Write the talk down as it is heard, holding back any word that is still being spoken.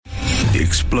The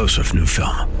explosive new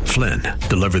film, Flynn,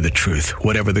 deliver the truth,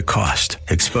 whatever the cost,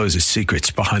 exposes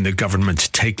secrets behind the government's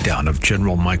takedown of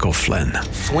General Michael Flynn.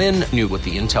 Flynn knew what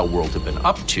the intel world had been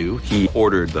up to. He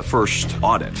ordered the first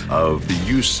audit of the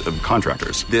use of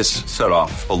contractors. This set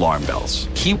off alarm bells.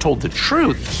 He told the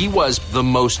truth. He was the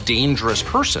most dangerous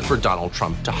person for Donald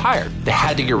Trump to hire. They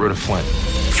had to get rid of Flynn.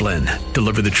 Flynn,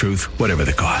 deliver the truth, whatever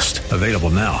the cost. Available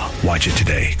now. Watch it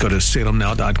today. Go to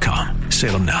salemnow.com.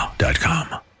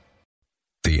 salemnow.com.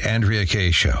 The Andrea Kaye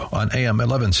Show on AM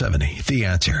 1170. The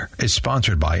Answer is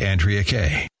sponsored by Andrea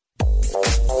Kaye.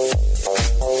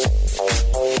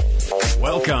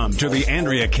 Welcome to the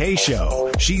Andrea Kaye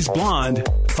Show. She's blonde,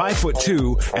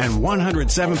 5'2", and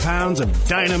 107 pounds of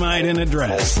dynamite in a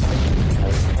dress.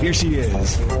 Here she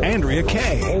is, Andrea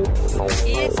Kaye.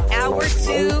 It's hour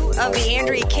 2 of the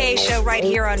Andrea Kaye Show right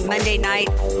here on Monday night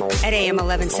at AM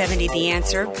 1170, The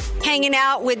Answer. Hanging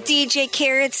out with DJ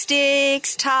Carrot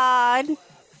Sticks, Todd.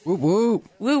 Woo woo.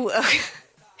 Woo.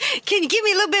 Can you give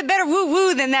me a little bit better woo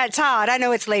woo than that, Todd? I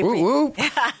know it's late. Woo woo.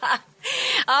 I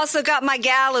also got my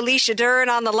gal, Alicia Dern,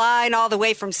 on the line all the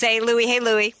way from St. Louis. Hey,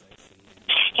 Louie.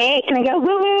 Hey, can I go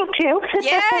woo-woo, too?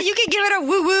 Yeah, you can give it a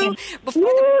woo-woo.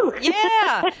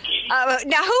 Yeah.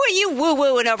 Now, who are you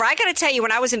woo-wooing over? I got to tell you,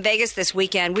 when I was in Vegas this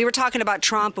weekend, we were talking about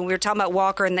Trump and we were talking about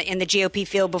Walker in the GOP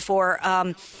field before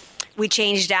we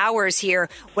changed hours here.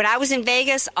 When I was in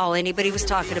Vegas, all anybody was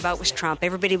talking about was Trump.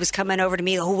 Everybody was coming over to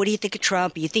me, oh, what do you think of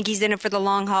Trump? You think he's in it for the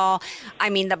long haul? I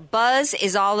mean, the buzz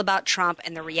is all about Trump.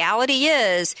 And the reality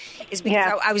is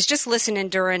because I was just listening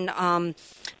during the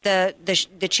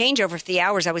changeover for the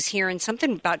hours. I was hearing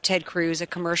something about Ted Cruz, a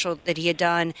commercial that he had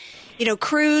done. You know,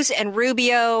 Cruz and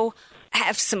Rubio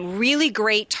have some really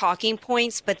great talking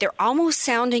points, but they're almost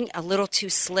sounding a little too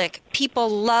slick. People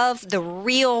love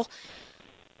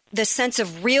the sense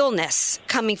of realness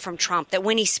coming from Trump, that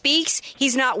when he speaks,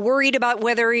 he's not worried about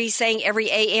whether he's saying every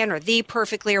A-N or the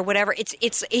perfectly or whatever.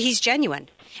 He's genuine.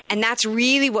 And that's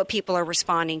really what people are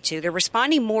responding to. They're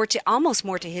responding almost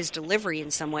more to his delivery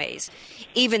in some ways,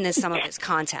 even than some of his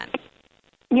content.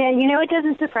 Yeah, it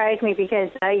doesn't surprise me because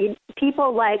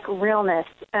people like realness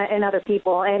in other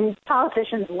people, and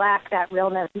politicians lack that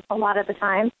realness a lot of the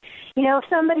time. If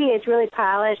somebody is really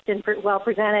polished and well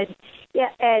presented,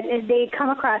 and they come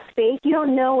across fake, you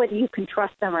don't know whether you can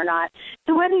trust them or not.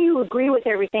 So whether you agree with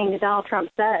everything that Donald Trump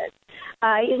says,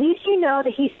 at least you know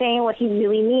that he's saying what he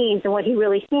really means and what he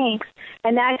really thinks,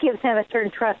 and that gives him a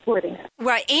certain trustworthiness.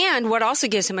 Right, and what also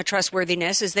gives him a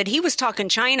trustworthiness is that he was talking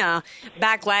China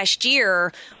back last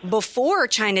year before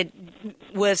China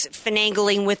was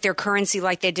finagling with their currency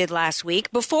like they did last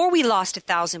week, before we lost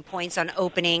 1,000 points on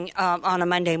opening on a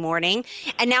Monday morning.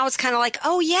 And now it's kind of like,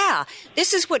 oh, yeah,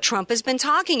 this is what Trump has been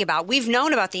talking about. We've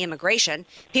known about the immigration.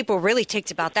 People were really ticked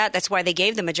about that. That's why they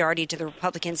gave the majority to the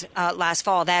Republicans last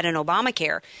fall, that and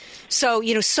Obamacare. So,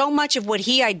 so much of what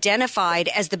he identified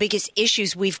as the biggest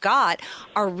issues we've got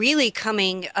are really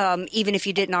coming, even if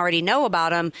you didn't already know about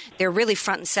them, they're really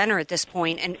front and center at this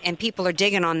point, and people are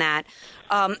digging on that.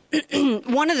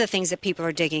 One of the things that people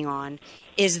are digging on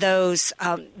is those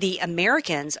the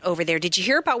Americans over there. Did you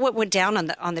hear about what went down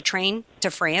on the train to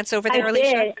France over there,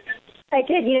 Alicia? I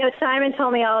did. Simon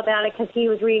told me all about it because he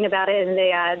was reading about it in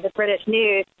the British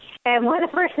news. And one of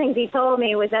the first things he told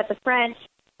me was that the French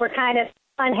were kind of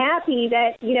unhappy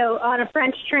that, on a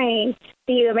French train,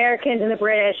 the Americans and the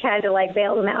British had to,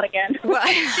 bail them out again.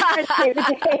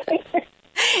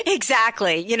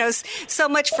 Exactly. So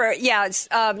much for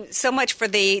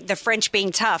the French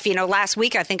being tough. Last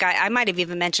week, I think I might have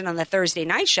even mentioned on the Thursday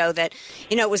night show that,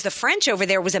 it was the French over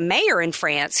there was a mayor in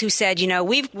France who said,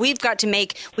 we've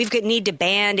need to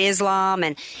ban Islam.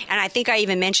 And I think I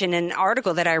even mentioned in an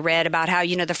article that I read about how,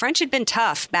 the French had been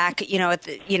tough back,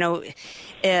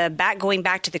 going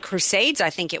back to the Crusades, I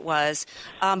think it was.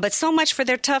 But so much for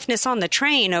their toughness on the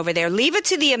train over there. Leave it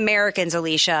to the Americans,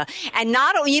 Alicia. And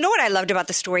you know what I loved about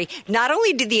the story? Not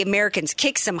only did the Americans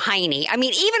kick some hiney, I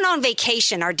mean, even on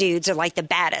vacation, our dudes are like the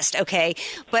baddest, okay?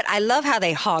 But I love how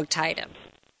they hogtied him.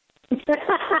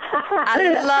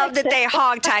 I love that they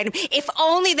hogtied him. If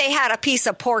only they had a piece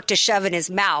of pork to shove in his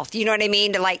mouth. You know what I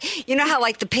mean?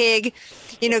 How the pig,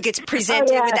 gets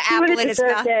presented with the apple in his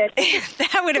mouth.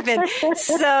 That would have been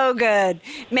so good.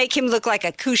 Make him look like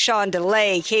a couchon de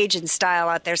lait, Cajun style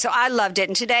out there. So I loved it.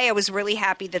 And today I was really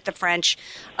happy that the French,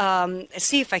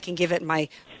 see if I can give it my...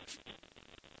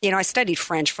 I studied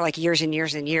French for years and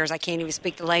years and years. I can't even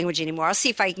speak the language anymore. I'll see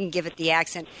if I can give it the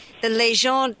accent. The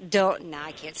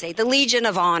Legion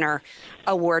of Honor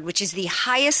Award, which is the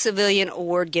highest civilian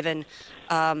award given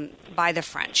by the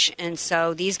French. And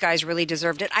so these guys really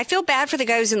deserved it. I feel bad for the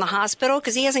guy who's in the hospital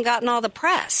because he hasn't gotten all the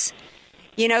press.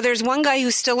 You know, there's one guy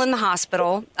who's still in the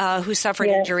hospital who suffered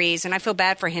injuries, and I feel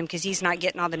bad for him because he's not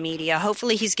getting all the media.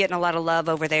 Hopefully he's getting a lot of love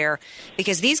over there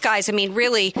because these guys, I mean,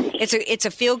 really, it's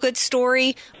a feel-good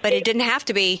story, but it didn't have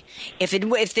to be. If it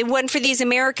wasn't for these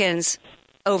Americans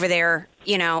over there,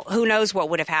 you know, who knows what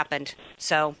would have happened.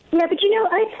 So yeah, but you know,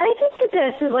 I think that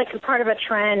this is like a part of a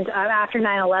trend after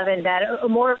 9/11 that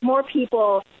more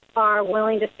people are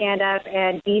willing to stand up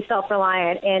and be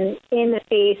self-reliant and in the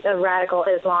face of radical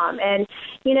Islam. And,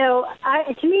 you know,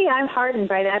 to me, I'm heartened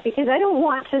by that because I don't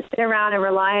want to sit around and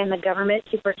rely on the government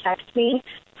to protect me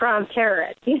from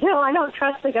terrorists. You know, I don't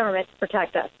trust the government to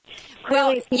protect us.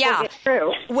 Well, yeah. Get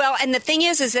through. Well, and the thing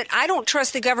is that I don't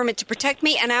trust the government to protect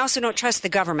me, and I also don't trust the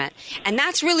government. And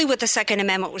that's really what the Second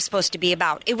Amendment was supposed to be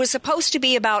about. It was supposed to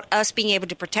be about us being able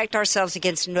to protect ourselves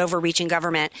against an overreaching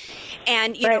government.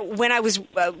 And, you know, when I was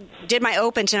did my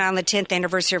open tonight on the 10th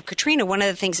anniversary of Katrina, one of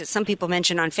the things that some people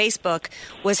mentioned on Facebook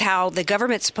was how the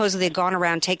government supposedly had gone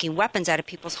around taking weapons out of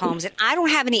people's homes. And I don't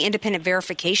have any independent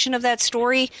verification of that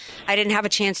story. I didn't have a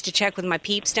chance to check with my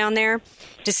peeps down there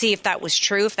to see if that was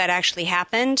true, if that actually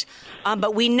happened.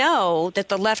 But we know that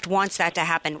the left wants that to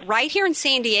happen. Right here in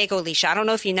San Diego, Alicia, I don't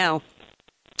know if you know,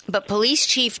 but Police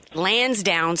Chief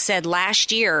Lansdowne said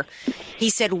last year, he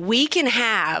said, we can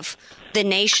have the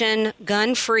nation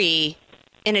gun-free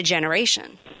in a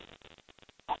generation.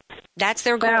 That's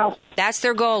their goal. Wow. That's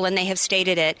their goal, and they have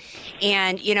stated it.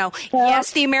 And, you know,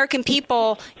 yes, the American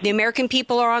people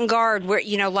are on guard. We're,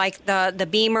 you know, like the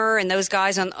Beamer and those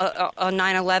guys on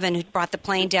 9/11 who brought the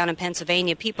plane down in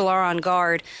Pennsylvania. People are on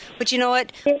guard. But you know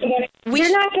what? They're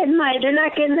not getting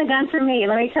the gun from me.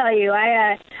 Let me tell you,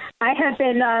 I have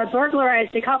been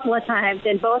burglarized a couple of times,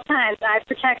 and both times I've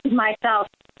protected myself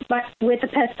with a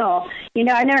pistol. You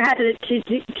know, I never had to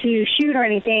shoot or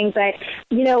anything, but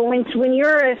you know, when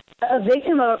you're a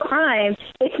victim of a crime,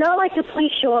 it's not like the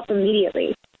police show up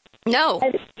immediately. No.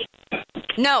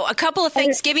 A couple of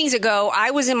Thanksgivings ago, I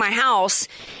was in my house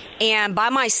and by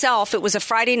myself. It was a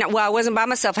Friday night. Well, I wasn't by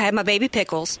myself. I had my baby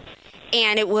Pickles.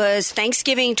 And it was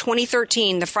Thanksgiving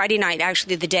 2013, the Friday night,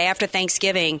 actually the day after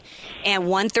Thanksgiving. And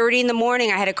 1:30 in the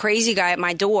morning, I had a crazy guy at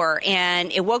my door, and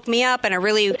it woke me up. And I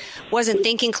really wasn't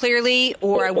thinking clearly,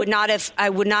 or I would not have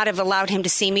allowed him to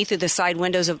see me through the side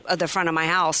windows of the front of my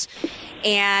house.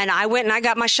 And I went and I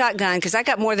got my shotgun because I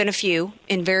got more than a few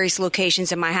in various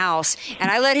locations in my house.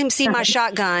 And I let him see my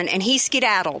shotgun, and he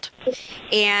skedaddled.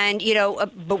 And you know,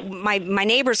 my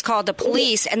neighbors called the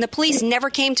police, and the police never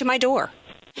came to my door.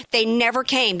 They never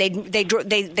came.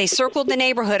 They circled the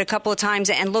neighborhood a couple of times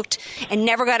and looked and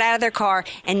never got out of their car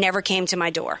and never came to my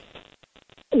door.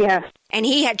 Yeah. And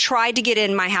he had tried to get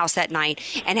in my house that night.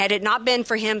 And had it not been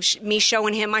for me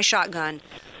showing him my shotgun,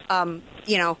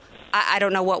 you know, I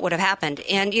don't know what would have happened.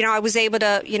 And, you know, I was able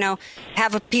to, you know,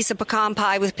 have a piece of pecan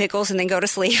pie with pickles and then go to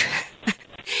sleep.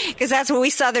 Because that's what we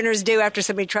Southerners do after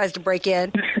somebody tries to break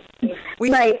in. We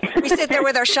sit there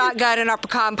with our shotgun and our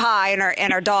pecan pie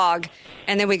and our dog,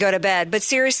 and then we go to bed. But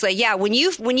seriously, yeah, when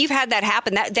you've had that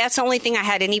happen, that's the only thing I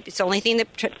had. It's the only thing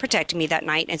that protected me that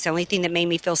night. It's the only thing that made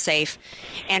me feel safe,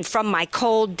 and from my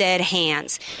cold, dead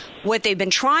hands. What they've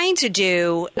been trying to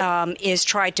do is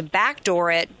try to backdoor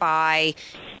it by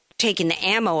taking the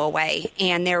ammo away.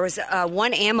 And there was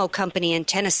one ammo company in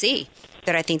Tennessee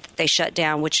that I think that they shut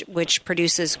down, which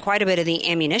produces quite a bit of the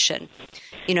ammunition,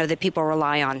 you know, that people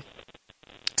rely on.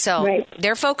 So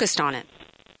they're focused on it.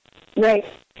 Right.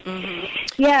 Mm-hmm.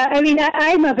 Yeah, I mean,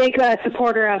 I'm a big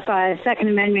supporter of Second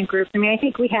Amendment groups. I mean, I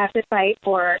think we have to fight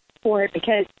for it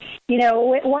because, you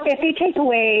know, if they take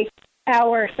away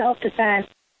our self-defense,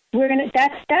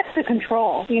 that's the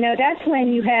control. You know, that's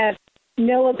when you have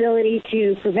no ability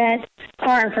to prevent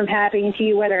harm from happening to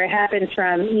you, whether it happens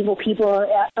from evil people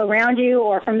around you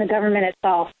or from the government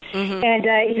itself. Mm-hmm.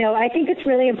 And, you know, I think it's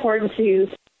really important to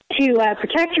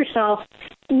protect yourself,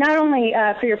 not only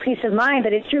for your peace of mind,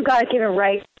 but it's your God-given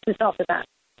right to self-defense.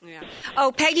 Yeah.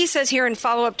 Oh, Peggy says here in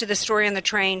follow-up to the story on the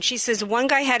train, she says, one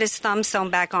guy had his thumb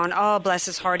sewn back on. Oh, bless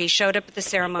his heart. He showed up at the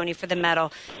ceremony for the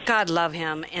medal. God love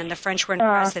him. And the French were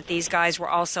impressed that these guys were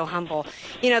all so humble.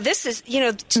 You know, this is, you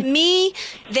know, to me,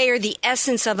 they are the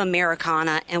essence of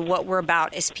Americana and what we're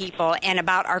about as people and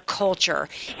about our culture.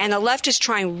 And the left is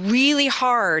trying really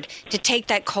hard to take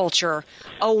that culture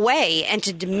away and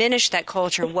to diminish that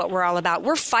culture and what we're all about.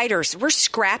 We're fighters. We're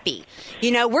scrappy. You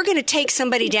know, we're going to take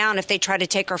somebody down if they try to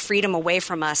take our freedom away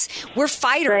from us. We're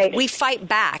fighters. Right. We fight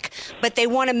back. But they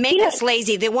want to make us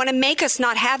lazy. They want to make us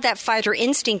not have that fighter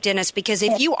instinct in us, because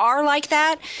if you are like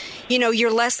that, you know, you're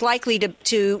less likely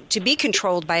to be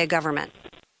controlled by a government.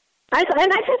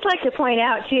 And I'd just like to point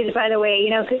out, too, by the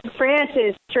way, France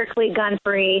is strictly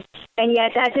gun-free, and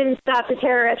yet that didn't stop the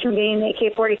terrorists from getting the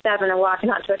AK-47 and walking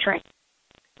onto a train.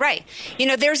 Right.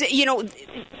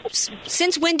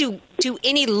 Since when do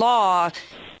any law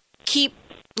keep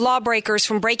lawbreakers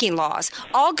from breaking laws?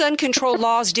 All gun control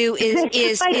laws do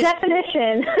is by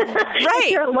definition, right.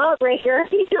 If you're a lawbreaker,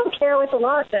 you don't care what the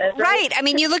law says. Right. I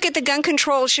mean, you look at the gun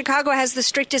control. Chicago has the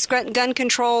strictest gun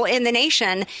control in the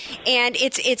nation, and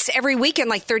it's every weekend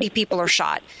like 30 people are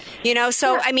shot.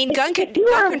 So I mean, gun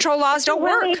control laws don't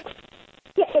work.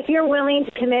 If you're willing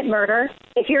to commit murder,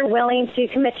 if you're willing to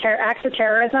commit acts of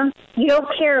terrorism, you don't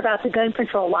care about the gun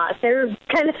control laws. They're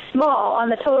kind of small on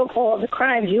the total pool of the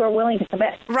crimes you are willing to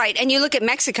commit. Right, and you look at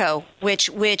Mexico, which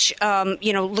look at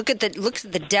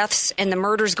the deaths and the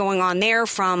murders going on there,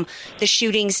 from the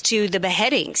shootings to the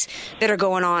beheadings that are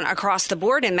going on across the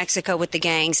board in Mexico with the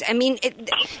gangs. I mean,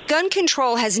 gun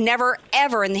control has never,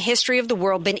 ever in the history of the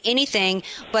world been anything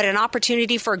but an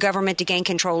opportunity for a government to gain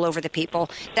control over the people.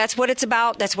 That's what it's about.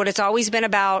 That's what it's always been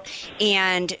about.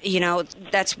 And,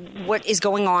 that's what is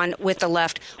going on with the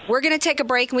left. We're going to take a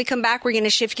break, and we come back. We're going to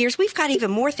shift gears. We've got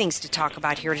even more things to talk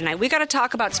about here tonight. We got to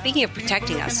talk about, speaking of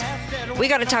protecting us, we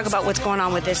got to talk about what's going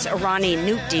on with this Iranian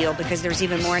nuke deal, because there's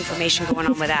even more information going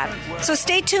on with that. So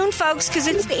stay tuned, folks, because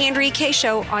it's the Andrea Kaye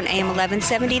Show on AM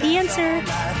 1170, The Answer.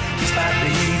 Despite the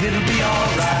heat, it'll be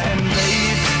all right. And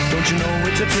babe, don't you know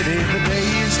it's a pity the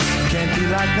days can't be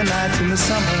like the nights in the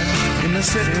summer, in the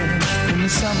city, in the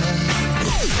summer.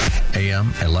 AM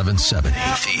 1170,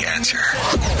 The Answer.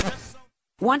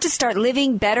 Want to start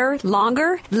living better,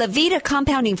 longer? Levita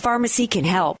Compounding Pharmacy can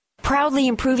help. Proudly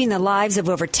improving the lives of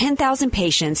over 10,000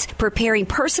 patients, preparing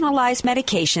personalized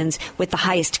medications with the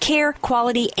highest care,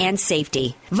 quality, and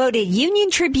safety. Voted Union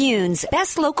Tribune's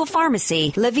best local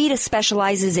pharmacy, Levita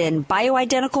specializes in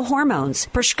bioidentical hormones,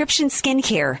 prescription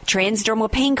skincare,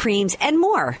 transdermal pain creams, and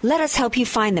more. Let us help you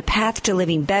find the path to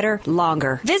living better,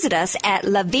 longer. Visit us at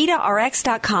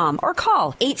levitarx.com or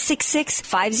call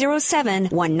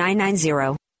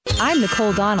 866-507-1990. I'm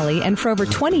Nicole Donnelly, and for over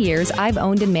 20 years, I've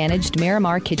owned and managed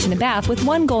Miramar Kitchen and Bath with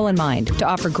one goal in mind: to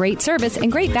offer great service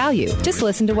and great value. Just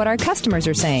listen to what our customers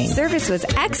are saying. Service was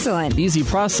excellent. Easy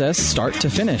process, start to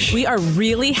finish. We are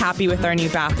really happy with our new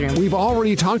bathroom. We've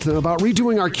already talked to them about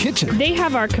redoing our kitchen. They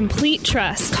have our complete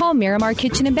trust. Call Miramar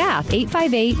Kitchen and Bath,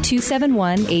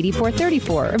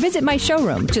 858-271-8434, or visit my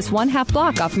showroom, just one half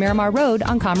block off Miramar Road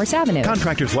on Commerce Avenue.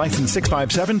 Contractors license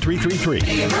 657-333.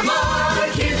 Miramar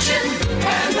Kitchen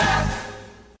and Bath.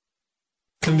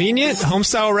 Convenient,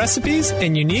 home-style recipes,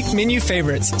 and unique menu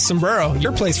favorites. Sombrero,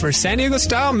 your place for San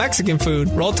Diego-style Mexican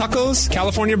food. Roll tacos,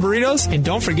 California burritos, and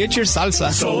don't forget your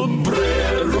salsa.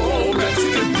 Sombrero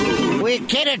Mexican food. We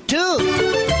get it, too.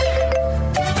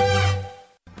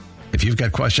 If you've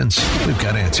got questions, we've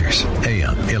got answers.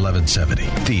 AM 1170,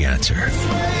 The Answer.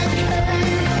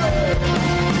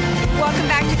 Welcome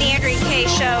back to the Andrea Kaye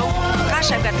Show.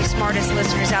 Gosh, I've got the smartest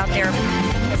listeners out there.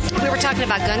 We were talking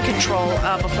about gun control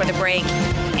before the break,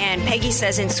 and Peggy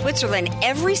says in Switzerland,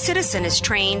 every citizen is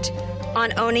trained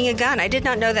on owning a gun. I did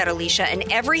not know that, Alicia.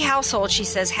 And every household, she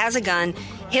says, has a gun.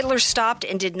 Hitler stopped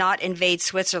and did not invade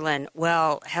Switzerland.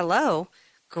 Well, hello.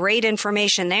 Great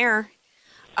information there.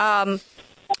 Yeah,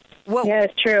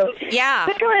 it's true. Yeah.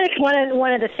 Switzerland is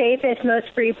one of the safest, most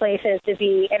free places to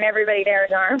be, and everybody there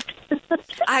is armed.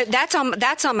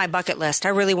 That's on my bucket list. I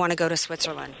really want to go to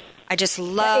Switzerland. I just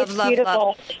love.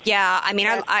 Yeah, I mean,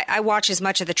 yeah. I watch as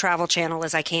much of the Travel Channel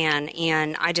as I can,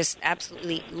 and I just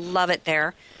absolutely love it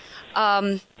there.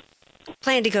 Plan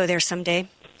to go there someday.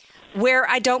 Where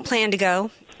I don't plan to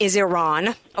go is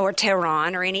Iran or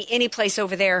Tehran or any place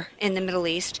over there in the Middle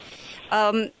East.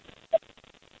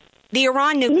 The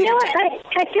Iran nuclear... You know what?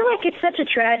 I feel like it's such a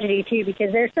tragedy, too,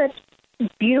 because there's such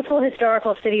beautiful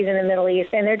historical cities in the Middle East,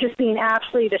 and they're just being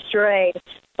absolutely destroyed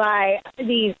by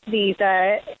these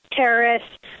terrorists,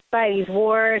 by these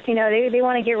wars. You know, they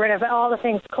want to get rid of all the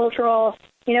things cultural.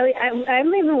 You know,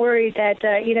 I'm even worried that,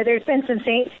 there's been some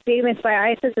statements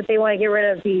by ISIS that they want to get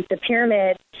rid of the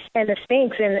pyramid and the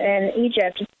Sphinx in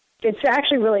Egypt. It's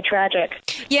actually really tragic.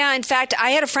 Yeah, in fact, I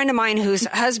had a friend of mine whose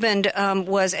husband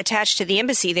was attached to the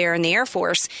embassy there in the Air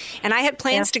Force, and I had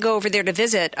plans to go over there to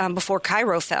visit before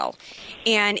Cairo fell.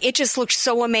 And it just looked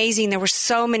so amazing. There were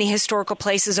so many historical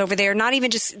places over there, not even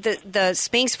just the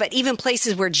Sphinx, but even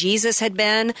places where Jesus had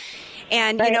been.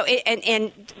 And, right.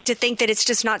 And to think that it's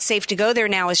just not safe to go there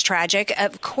now is tragic.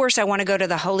 Of course, I want to go to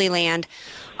the Holy Land.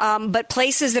 But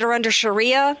places that are under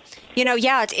Sharia,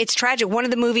 it's tragic. One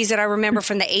of the movies that I remember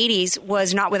from the 80s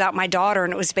was Not Without My Daughter,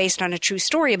 and it was based on a true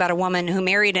story about a woman who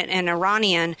married an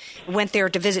Iranian, went there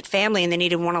to visit family, and then he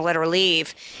didn't want to let her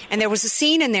leave. And there was a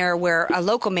scene in there where a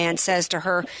local man says to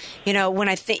her, when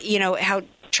I think, how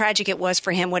tragic it was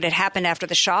for him what had happened after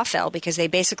the Shah fell, because they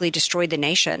basically destroyed the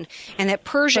nation, and that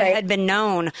Persia had been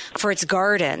known for its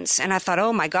gardens. And I thought,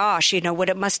 oh my gosh, what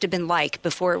it must have been like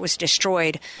before it was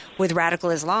destroyed with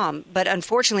radical Islam. But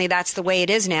unfortunately, that's the way it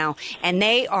is now, and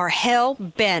they are hell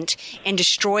bent in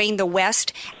destroying the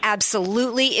West.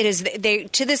 Absolutely, it is. They,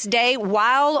 to this day,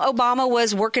 while Obama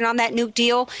was working on that nuke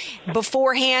deal,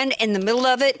 beforehand, in the middle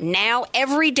of it, now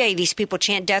every day these people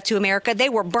chant death to America. They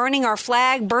were burning our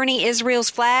flag, burning Israel's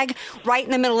flag right in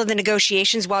the middle of the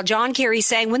negotiations, while John Kerry's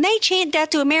saying when they chant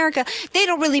death to America, they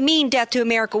don't really mean death to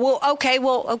America. Well, okay.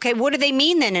 What do they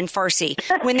mean then in Farsi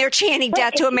when they're chanting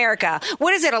death to America?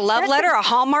 What is it, a love letter, a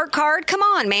Hallmark card? Come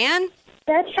on, man.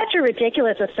 That's such a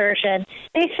ridiculous assertion.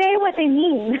 They say what they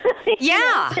mean.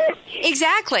 Yeah,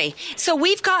 exactly. So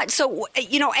we've got,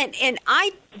 and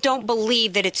I don't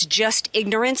believe that it's just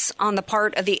ignorance on the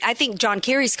part of I think John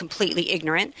Kerry's completely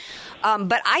ignorant.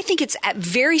 But I think it's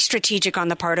very strategic on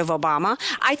the part of Obama.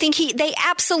 I think they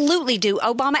absolutely do.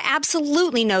 Obama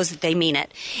absolutely knows that they mean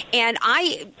it. And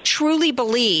I truly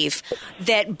believe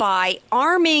that by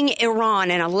arming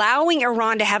Iran and allowing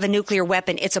Iran to have a nuclear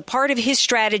weapon, it's a part of his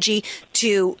strategy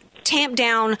to tamp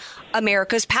down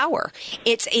America's power.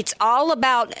 It's all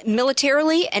about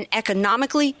militarily and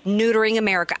economically neutering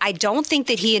America. I don't think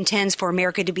that he intends for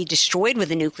America to be destroyed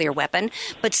with a nuclear weapon,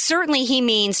 but certainly he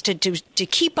means to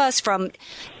keep us from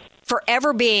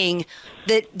forever being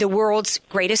the world's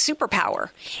greatest superpower.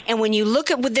 And when you look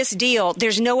at with this deal,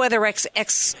 there's no other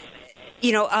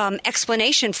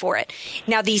explanation for it.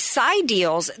 Now, these side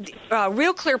deals,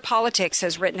 Real Clear Politics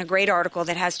has written a great article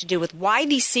that has to do with why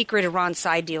these secret Iran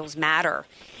side deals matter.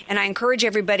 And I encourage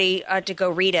everybody to go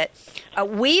read it.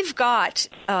 We've got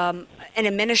an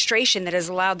administration that has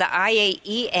allowed the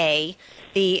IAEA,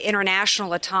 the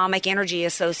International Atomic Energy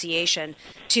Association,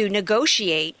 to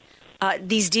negotiate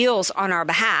these deals on our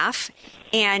behalf.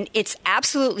 And it's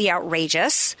absolutely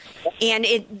outrageous. And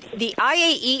the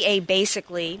IAEA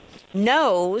basically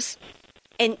knows,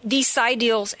 and these side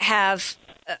deals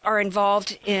are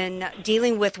involved in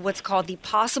dealing with what's called the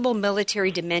possible military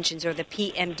dimensions, or the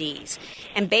PMDs.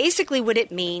 And basically what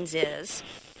it means is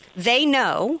they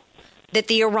know that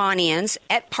the Iranians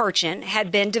at Parchin had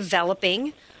been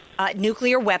developing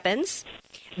nuclear weapons.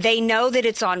 They know that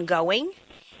it's ongoing.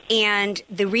 And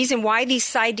the reason why these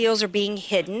side deals are being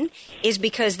hidden is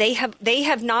because they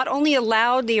have not only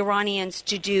allowed the Iranians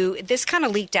to do, this kind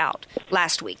of leaked out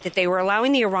last week, that they were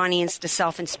allowing the Iranians to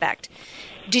self-inspect.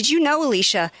 Did you know,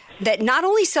 Alicia, that not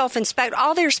only self-inspect,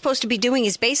 all they're supposed to be doing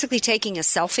is basically taking a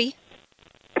selfie?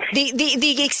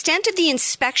 The extent of the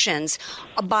inspections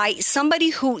by somebody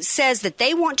who says that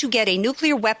they want to get a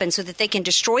nuclear weapon so that they can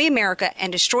destroy America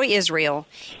and destroy Israel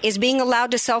is being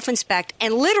allowed to self-inspect,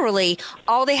 and literally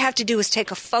all they have to do is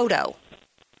take a photo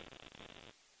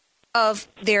of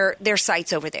their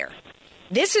sites over there.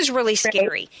 This is really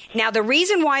scary. Now, the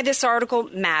reason why this article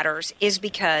matters is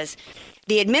because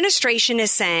the administration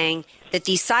is saying that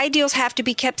these side deals have to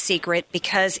be kept secret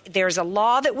because there's a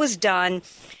law that was done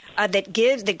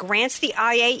that grants the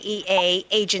IAEA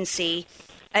agency.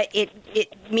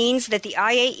 It means that the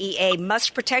IAEA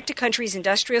must protect a country's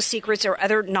industrial secrets or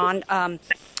other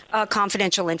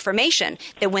confidential information.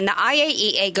 That when the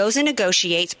IAEA goes and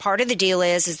negotiates, part of the deal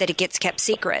is that it gets kept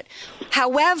secret.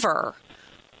 However,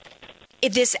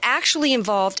 this actually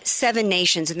involved 7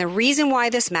 nations, and the reason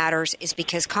why this matters is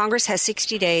because Congress has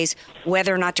 60 days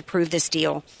whether or not to approve this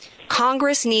deal.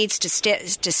 Congress needs to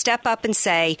step up and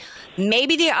say,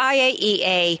 maybe the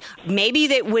IAEA, maybe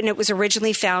that when it was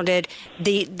originally founded,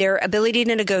 their ability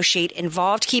to negotiate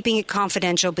involved keeping it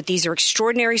confidential, but these are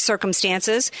extraordinary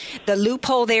circumstances. The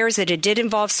loophole there is that it did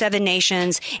involve 7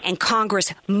 nations, and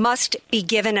Congress must be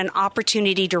given an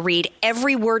opportunity to read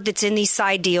every word that's in these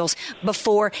side deals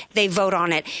before they vote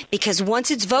on it. Because once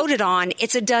it's voted on,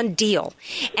 it's a done deal.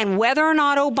 And whether or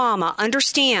not Obama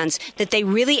understands that they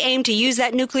really aim to use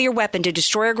that nuclear weapon to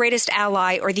destroy our greatest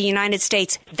ally or the United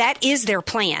States, that is their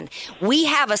plan. We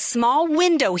have a small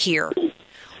window here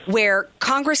where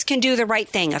Congress can do the right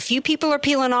thing. A few people are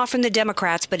peeling off from the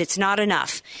Democrats, but it's not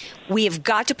enough. We have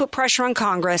got to put pressure on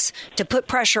Congress to put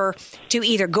pressure to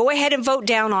either go ahead and vote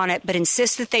down on it, but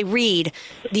insist that they read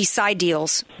these side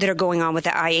deals that are going on with the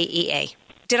IAEA.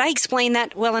 Did I explain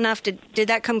that well enough? Did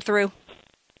that come through?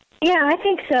 Yeah, I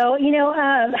think so.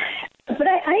 But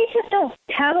I just don't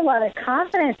have a lot of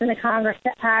confidence in the Congress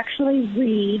to actually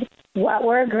read what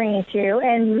we're agreeing to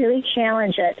and really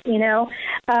challenge it.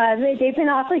 They've been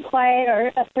awfully quiet,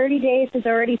 or 30 days has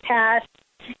already passed.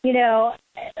 What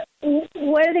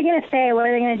are they going to say? What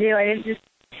are they going to do?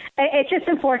 It's just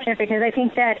unfortunate, because I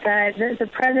think that the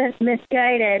president's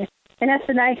misguided, and that's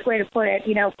the nice way to put it.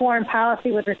 Foreign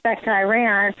policy with respect to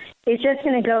Iran is just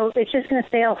going to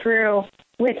sail through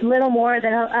with little more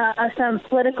than some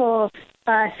political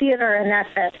theater, and that's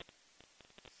it.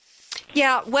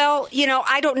 Yeah, well,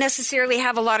 I don't necessarily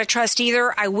have a lot of trust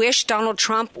either. I wish Donald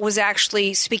Trump was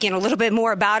actually speaking a little bit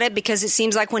more about it, because it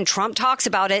seems like when Trump talks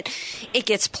about it, it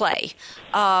gets play.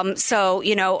 I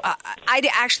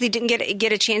actually didn't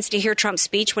get a chance to hear Trump's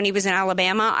speech when he was in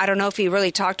Alabama. I don't know if he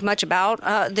really talked much about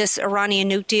this Iranian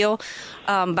nuke deal,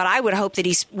 but I would hope that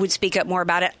he would speak up more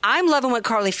about it. I'm loving what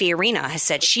Carly Fiorina has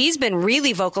said. She's been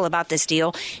really vocal about this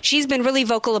deal. She's been really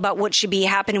vocal about what should be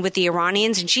happening with the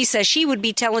Iranians, and she says she would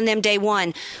be telling them day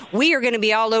one, we are going to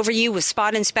be all over you with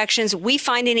spot inspections. We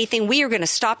find anything, we are going to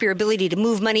stop your ability to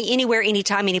move money anywhere,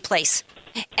 anytime, any place,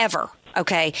 ever.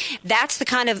 Okay, that's the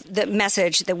kind of the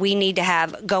message that we need to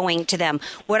have going to them.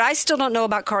 What I still don't know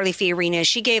about Carly Fiorina is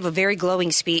she gave a very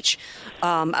glowing speech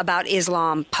about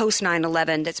Islam post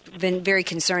 9/11 that's been very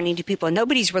concerning to people. And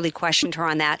nobody's really questioned her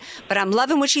on that. But I'm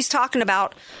loving what she's talking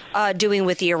about doing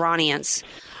with the Iranians.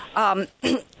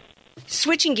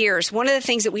 Switching gears, one of the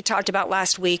things that we talked about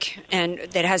last week, and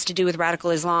that has to do with radical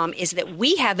Islam, is that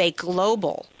we have a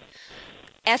global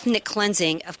ethnic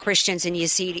cleansing of Christians and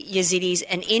Yazidis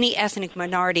and any ethnic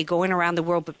minority going around the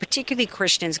world, but particularly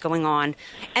Christians going on.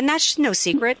 And that's no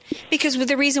secret, because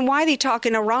the reason why they talk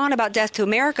in Iran about death to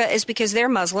America is because they're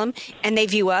Muslim and they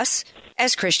view us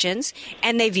as Christians,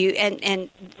 and they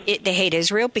they hate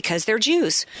Israel because they're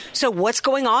Jews. So what's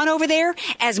going on over there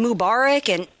as Mubarak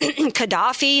and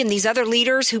Gaddafi and these other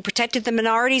leaders who protected the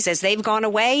minorities, as they've gone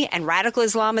away and radical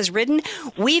Islam has ridden,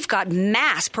 we've got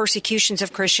mass persecutions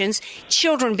of Christians,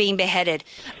 children being beheaded,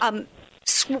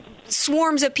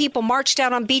 swarms of people marched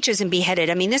out on beaches and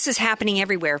beheaded. I mean, this is happening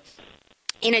everywhere.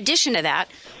 In addition to that,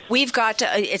 we've got,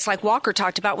 it's like Walker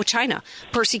talked about with China,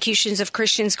 persecutions of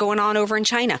Christians going on over in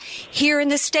China. Here in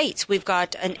the States, we've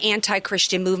got an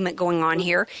anti-Christian movement going on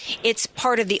here. It's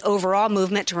part of the overall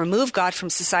movement to remove God from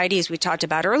society, as we talked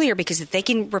about earlier, because if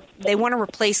they want to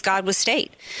replace God with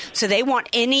state. So they want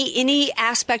any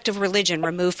aspect of religion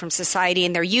removed from society,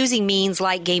 and they're using means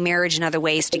like gay marriage and other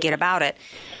ways to get about it.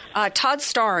 Todd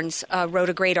Starnes wrote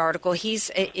a great article. He's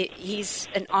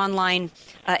an online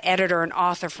editor and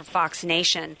author for Fox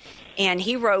Nation, and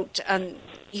he wrote,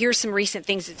 here's some recent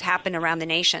things that's happened around the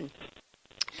nation.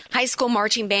 High school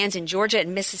marching bands in Georgia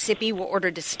and Mississippi were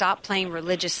ordered to stop playing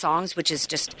religious songs, which is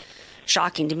just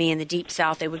shocking to me. In the Deep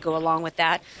South, they would go along with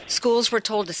that. Schools were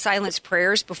told to silence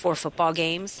prayers before football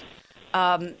games.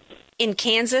 In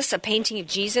Kansas, a painting of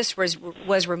Jesus was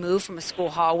removed from a school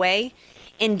hallway.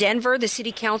 In Denver, the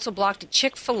city council blocked a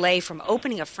Chick-fil-A from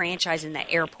opening a franchise in the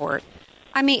airport.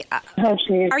 I mean,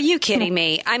 are you kidding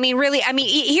me? I mean, really? I mean,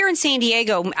 here in San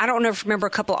Diego, I don't know if you remember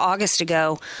a couple of August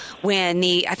ago when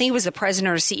I think it was the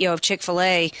president or CEO of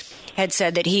Chick-fil-A had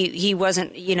said that he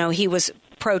wasn't, he was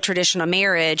pro-traditional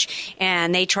marriage,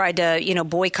 and they tried to,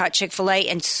 boycott Chick-fil-A.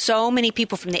 And so many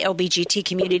people from the LGBT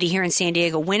community here in San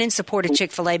Diego went in support of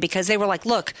Chick-fil-A because they were like,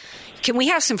 look, can we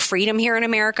have some freedom here in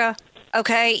America?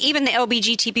 Okay, even the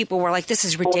LGBT people were like, this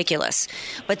is ridiculous.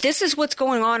 But this is what's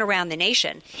going on around the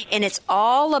nation. And it's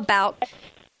all about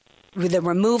the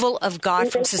removal of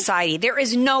God from society. There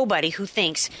is nobody who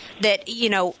thinks that,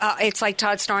 it's like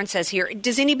Todd Starnes says here,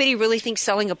 does anybody really think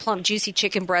selling a plump, juicy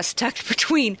chicken breast tucked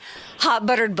between hot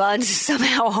buttered buns is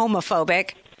somehow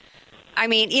homophobic? I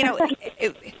mean,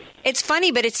 it's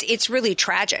funny, but it's really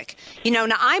tragic. Now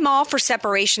I'm all for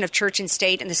separation of church and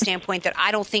state in the standpoint that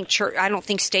I don't think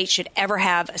states should ever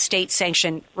have a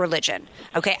state-sanctioned religion.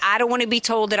 Okay, I don't want to be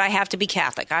told that I have to be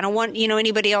Catholic. I don't want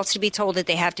anybody else to be told that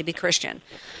they have to be Christian.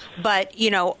 But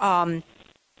to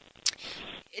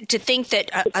think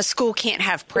that a school can't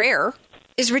have prayer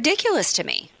is ridiculous to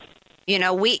me.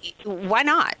 Why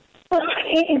not? Well,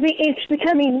 it's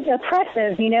becoming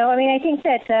oppressive. I mean, I think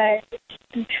that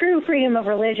true freedom of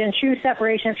religion, true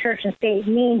separation of church and state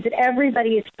means that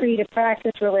everybody is free to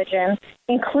practice religion,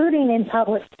 including in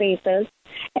public spaces.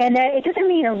 And that it doesn't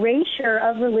mean erasure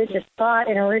of religious thought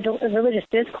and religious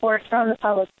discourse from the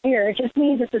public sphere. It just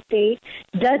means that the state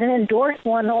doesn't endorse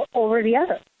one over the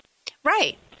other.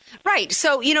 Right. Right.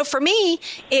 So, for me,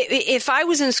 if I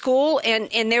was in school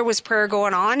and there was prayer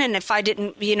going on, and if I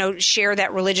didn't, share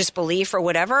that religious belief or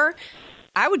whatever,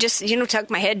 I would just, tuck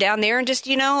my head down there and just,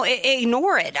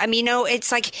 ignore it. I mean,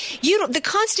 it's like, the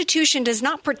Constitution does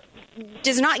not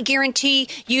does not guarantee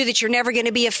you that you're never going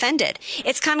to be offended.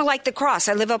 It's kind of like the cross.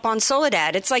 I live up on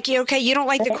Soledad. It's like, okay, you don't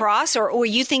like the cross, or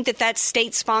you think that's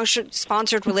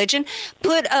state-sponsored religion.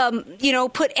 Put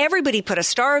a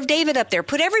Star of David up there.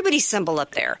 Put everybody's symbol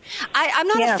up there. I'm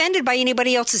not offended by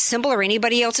anybody else's symbol or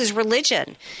anybody else's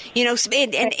religion.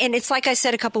 And it's like I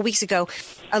said a couple weeks ago.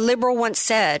 A liberal once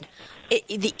said,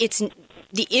 the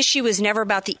issue is never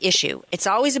about the issue. It's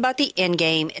always about the end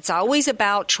game. It's always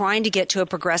about trying to get to a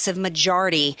progressive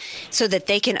majority so that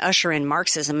they can usher in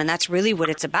Marxism, and that's really what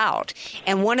it's about.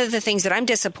 And one of the things that I'm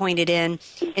disappointed in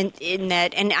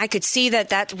that, and I could see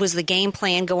that was the game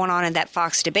plan going on in that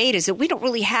Fox debate, is that we don't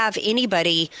really have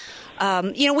anybody.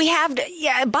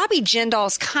 Bobby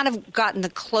Jindal's kind of gotten the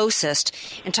closest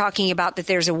in talking about that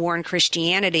there's a war in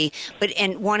Christianity,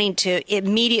 and wanting to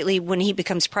immediately, when he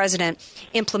becomes president,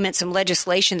 implement some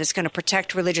legislation that's going to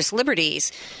protect religious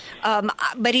liberties.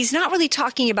 But he's not really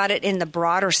talking about it in the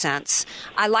broader sense.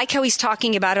 I like how he's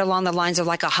talking about it along the lines of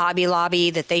like a Hobby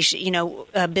Lobby, that they should,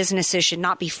 businesses should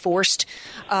not be forced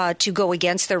to go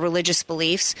against their religious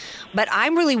beliefs. But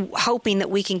I'm really hoping that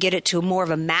we can get it to more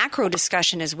of a macro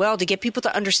discussion as well, to get people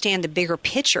to understand the bigger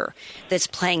picture that's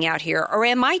playing out here. Or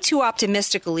am I too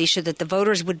optimistic, Alicia, that the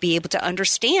voters would be able to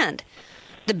understand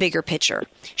the bigger picture?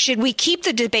 Should we keep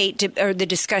the debate or the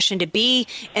discussion to be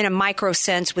in a micro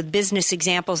sense with business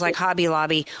examples like Hobby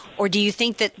Lobby? Or do you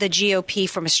think that the GOP,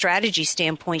 from a strategy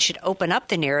standpoint, should open up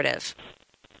the narrative?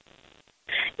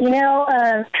 That's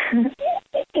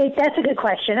a good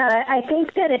question. I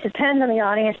think that it depends on the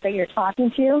audience that you're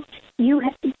talking to.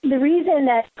 The reason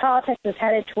that politics is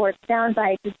headed towards sound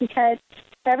bites is because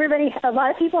a lot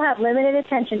of people have limited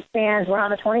attention spans. We're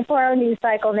on a 24-hour news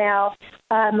cycle now.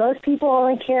 Most people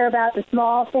only care about the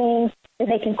small things that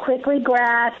they can quickly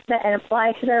grasp and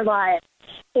apply to their lives.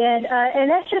 And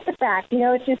that's just a fact.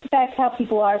 It's just a fact how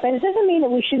people are. But it doesn't mean that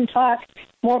we shouldn't talk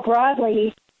more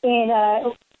broadly in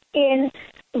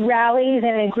rallies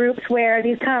and in groups where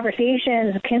these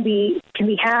conversations can be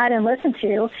had and listened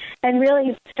to, and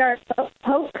really start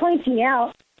pointing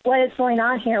out what is going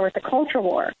on here with the culture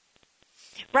war.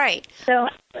 Right. So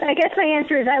I guess my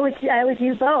answer is I would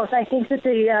do both. I think that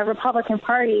the Republican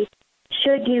Party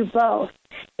should do both.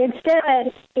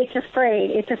 Instead, it's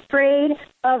afraid. It's afraid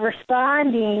of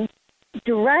responding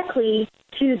directly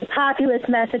to the populist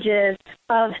messages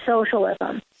of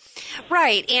socialism.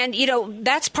 Right. And,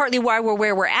 that's partly why we're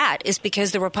where we're at, is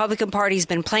because the Republican Party's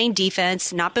been playing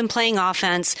defense, not been playing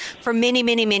offense for many,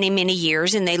 many, many, many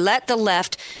years, and they let the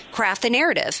left craft the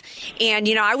narrative. And,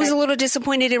 I was a little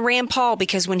disappointed in Rand Paul,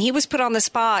 because when he was put on the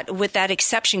spot with that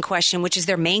exception question, which is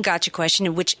their main gotcha question,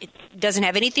 and which doesn't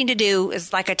have anything to do,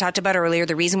 is like I talked about earlier,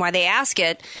 the reason why they ask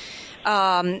it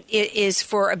is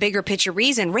for a bigger picture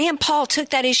reason. Rand Paul took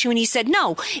that issue and he said,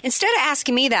 no, instead of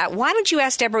asking me that, why don't you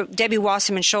ask Debbie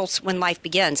Wasserman Schultz when life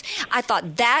begins? I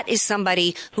thought that is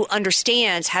somebody who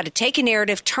understands how to take a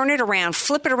narrative, turn it around,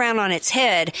 flip it around on its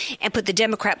head, and put the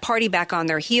Democrat Party back on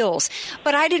their heels.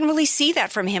 But I didn't really see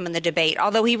that from him in the debate,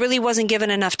 although he really wasn't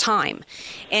given enough time.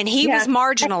 And he was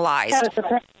marginalized.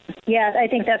 Yeah, I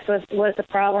think that's what was the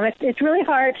problem. It's really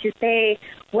hard to say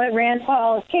what Rand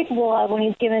Paul is capable of when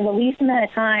he's given the least amount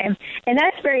of time. And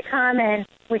that's very common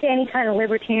with any kind of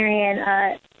libertarian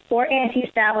or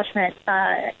anti-establishment,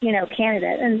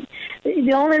 candidate. And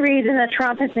the only reason that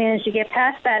Trump has managed to get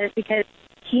past that is because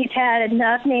he's had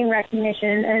enough name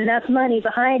recognition and enough money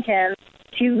behind him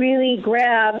to really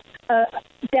grab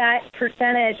that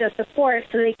percentage of support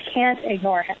so they can't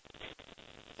ignore him.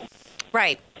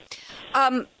 Right.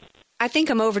 I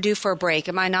think I'm overdue for a break.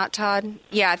 Am I not, Todd?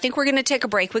 Yeah, I think we're going to take a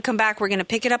break. We come back. We're going to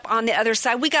pick it up on the other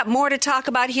side. We got more to talk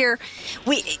about here.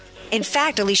 In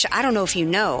fact, Alicia, I don't know if you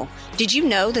know. Did you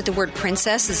know that the word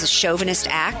princess is a chauvinist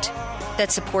act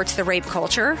that supports the rape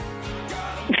culture?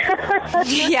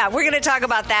 Yeah, we're going to talk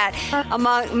about that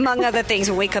among other things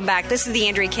when we come back. This is the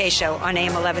Andrea Kaye Show on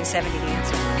AM 1170 The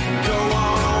Answer. Go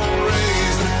on,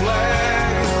 raise the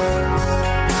flag.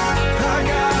 I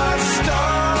got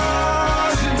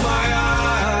stars in my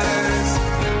eyes.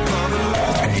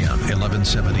 AM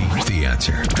 1170 The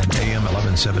Answer and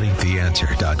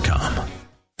AM1170theanswer.com.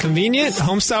 Convenient,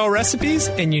 home-style recipes,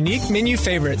 and unique menu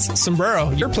favorites. Sombrero,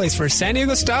 your place for San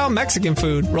Diego-style Mexican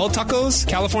food. Roll tacos,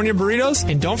 California burritos,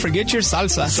 and don't forget your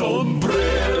salsa.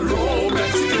 Sombrero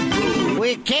Mexican food.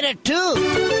 We get it, too.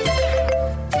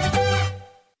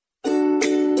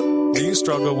 Do you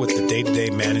struggle with the day-to-day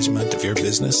management of your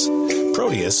business?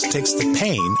 Proteus takes the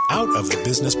pain out of the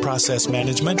business process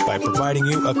management by providing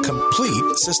you a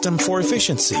complete system for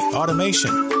efficiency,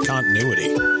 automation,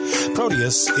 continuity.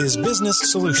 Proteus is business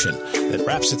solution that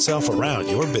wraps itself around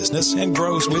your business and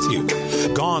grows with you.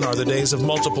 Gone are the days of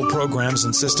multiple programs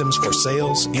and systems for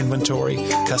sales, inventory,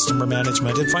 customer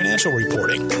management, and financial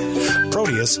reporting.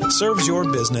 Proteus serves your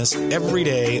business every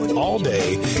day, all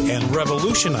day, and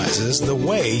revolutionizes the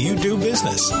way you do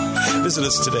business. Visit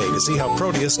us today to see how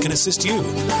Proteus can assist you.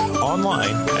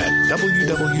 Online at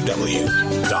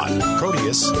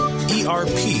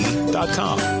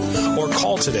www.proteuserp.com or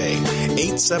call today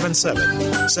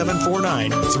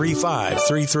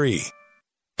 877-749-3533.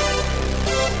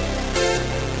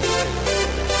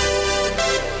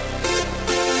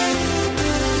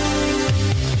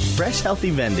 Fresh Healthy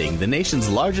Vending, the nation's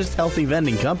largest healthy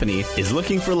vending company, is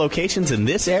looking for locations in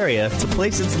this area to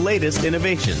place its latest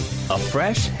innovation. A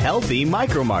fresh, healthy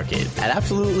micro market at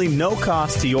absolutely no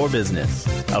cost to your business.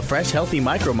 A fresh, healthy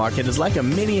micro market is like a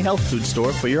mini health food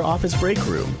store for your office break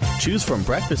room. Choose from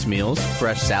breakfast meals,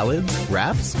 fresh salads,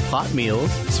 wraps, hot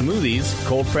meals, smoothies,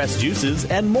 cold pressed juices,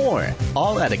 and more.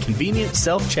 All at a convenient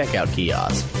self-checkout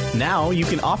kiosk. Now you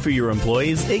can offer your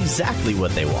employees exactly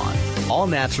what they want. All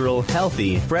natural,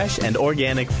 healthy, fresh, and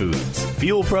organic foods.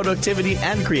 Fuel productivity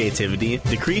and creativity,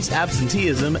 decrease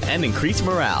absenteeism, and increase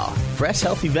morale. Fresh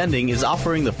Healthy Vending is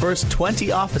offering the first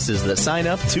 20 offices that sign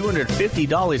up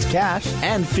 $250 cash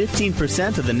and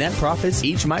 15% of the net profits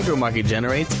each micromarket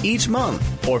generates each month.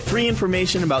 For free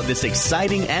information about this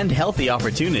exciting and healthy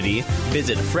opportunity,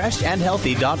 visit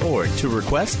freshandhealthy.org to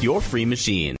request your free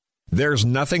machine. There's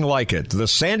nothing like it. The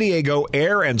San Diego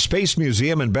Air and Space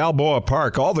Museum in Balboa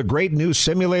Park. All the great new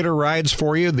simulator rides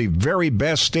for you, the very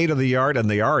best state-of-the-art,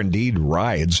 and they are indeed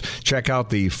rides. Check out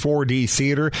the 4D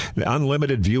theater, the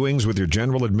unlimited viewings with your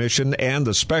general admission, and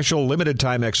the special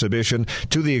limited-time exhibition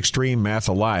To the Extreme Math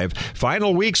Alive.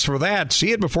 Final weeks for that.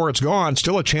 See it before it's gone.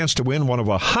 Still a chance to win one of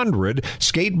 100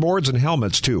 skateboards and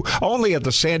helmets, too. Only at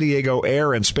the San Diego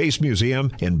Air and Space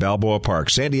Museum in Balboa Park.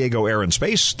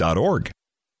 SanDiegoAirAndSpace.org.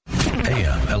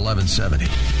 AM 1170,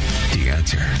 The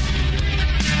Answer.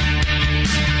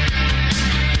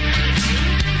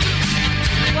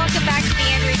 Welcome back to the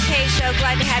Andrea Kaye Show.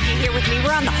 Glad to have you here with me.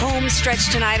 We're on the home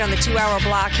stretch tonight on the 2-hour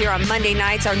block here on Monday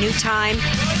nights. Our new time,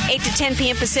 8 to 10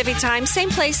 p.m. Pacific time. Same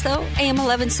place, though, AM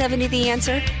 1170, The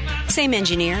Answer. Same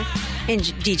engineer, and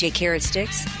DJ Carrot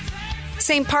Sticks.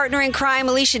 Same partner in crime,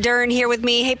 Alicia Dern, here with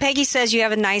me. Hey, Peggy says you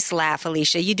have a nice laugh,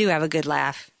 Alicia. You do have a good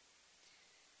laugh.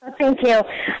 Well, thank you.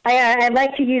 I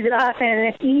like to use it often,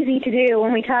 and it's easy to do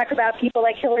when we talk about people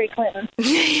like Hillary Clinton.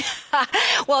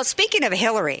 Well, speaking of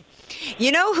Hillary,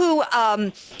 you know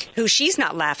who she's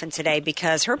not laughing today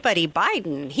because her buddy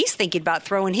Biden, he's thinking about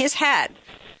throwing his hat,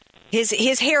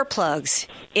 his hair plugs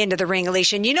into the ring,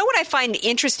 Alicia. And you know what I find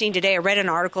interesting today? I read an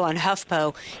article on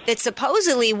HuffPo that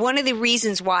supposedly one of the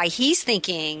reasons why he's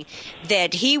thinking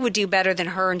that he would do better than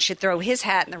her and should throw his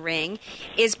hat in the ring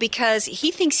is because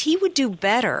he thinks he would do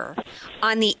better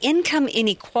on the income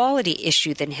inequality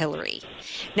issue than Hillary.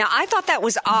 Now, I thought that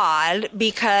was odd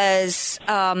because,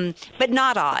 but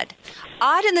not odd.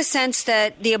 Odd in the sense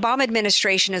that the Obama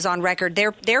administration is on record.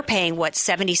 They're paying,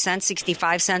 70 cents,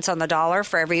 65 cents on the dollar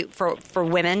for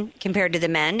women compared to the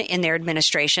men in their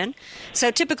administration. So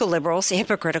typical liberals,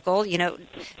 hypocritical,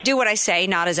 do what I say,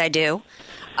 not as I do.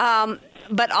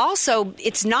 But also,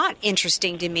 it's not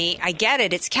interesting to me. I get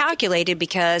it. It's calculated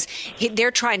because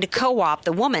they're trying to co-opt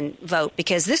the woman vote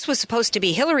because this was supposed to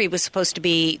be, Hillary was supposed to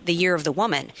be the year of the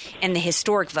woman and the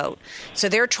historic vote. So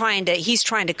he's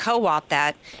trying to co-opt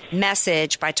that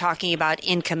message by talking about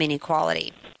income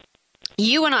inequality.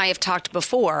 You and I have talked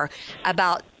before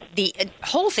about the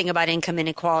whole thing about income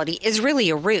inequality is really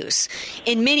a ruse.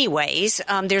 In many ways,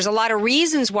 there's a lot of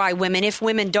reasons why if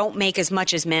women don't make as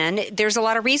much as men, there's a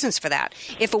lot of reasons for that.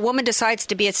 If a woman decides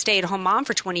to be a stay-at-home mom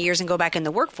for 20 years and go back in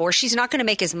the workforce, she's not going to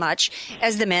make as much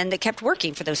as the men that kept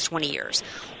working for those 20 years.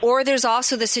 Or there's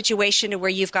also the situation where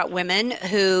you've got women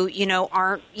who,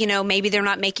 aren't, maybe they're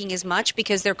not making as much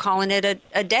because they're calling it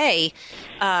a day,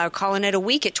 calling it a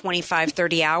week at 25,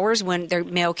 30 hours when their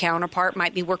male counterpart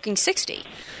might be working 60.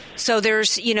 So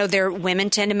women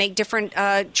tend to make different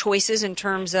choices in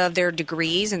terms of their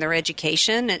degrees and their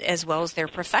education as well as their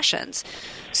professions.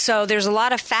 So there's a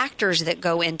lot of factors that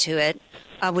go into it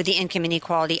with the income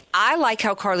inequality. I like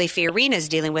how Carly Fiorina is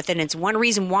dealing with it, and it's one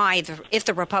reason why if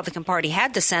the Republican Party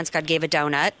had the sense God gave a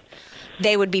donut,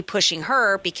 they would be pushing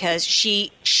her because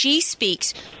she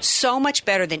speaks so much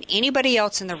better than anybody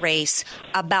else in the race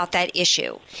about that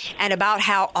issue and about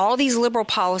how all these liberal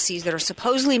policies that are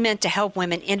supposedly meant to help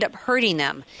women end up hurting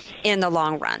them in the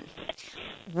long run.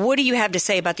 What do you have to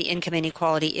say about the income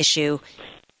inequality issue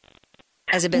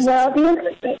as a business? Well,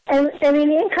 the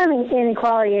income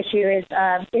inequality issue is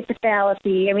it's a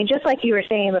fallacy. I mean, just like you were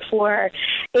saying before,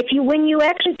 when you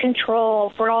actually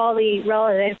control for all the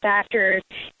relevant factors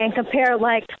and compare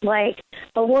like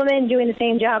a woman doing the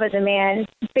same job as a man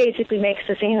basically makes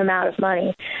the same amount of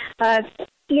money.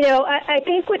 I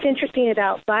think what's interesting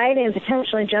about Biden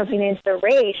potentially jumping into the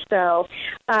race, though,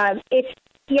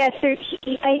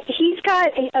 he's got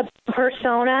a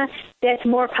persona that's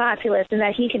more populist and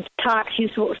that he can talk to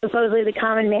supposedly the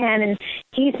common man, and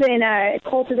he's been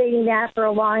cultivating that for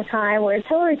a long time, whereas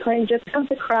Hillary Clinton just comes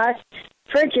across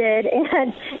frigid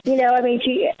and,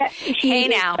 she hey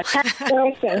now.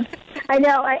 I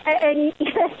know. I'm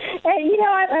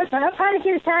trying to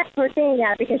get attacked for saying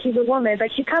that because she's a woman, but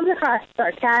she comes across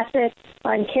sarcastic,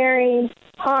 uncaring,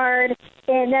 hard,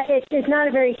 and it's not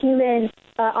a very human,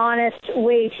 honest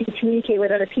way to communicate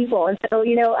with other people. And so,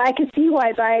 I can see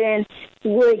why Biden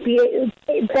would be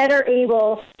better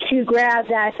able to grab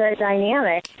that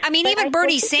dynamic. I mean, even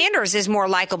Bernie Sanders is more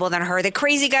likable than her. The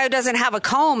crazy guy who doesn't have a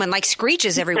comb and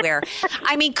screeches everywhere.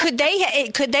 I mean, could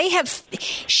they have?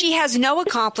 She has no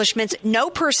accomplishments, no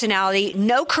personality,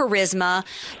 no charisma.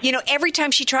 Every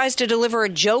time she tries to deliver a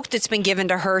joke that's been given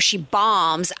to her, she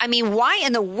bombs. I mean, why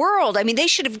in the world? I mean, they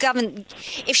should have gotten.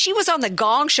 If she was on the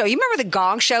Gong Show, you remember the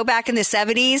Gong Show back in the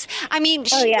 70s? I mean,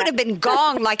 she would have been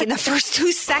gonged in the first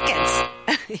 2 seconds.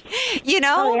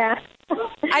 Oh, yeah.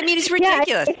 I mean, it's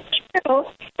ridiculous. Yeah, it's true.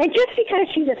 And just because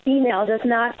she's a female does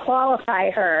not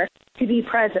qualify her to be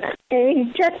president.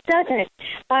 It just doesn't.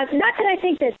 Not that I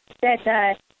think that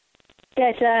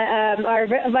our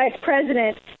vice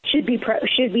president should be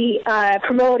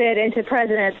promoted into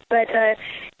president, but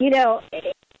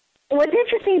what's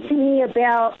interesting to me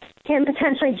about him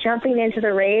potentially jumping into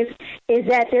the race is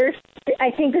that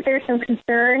I think that there's some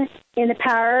concern in the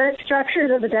power structures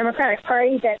of the Democratic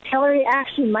Party that Hillary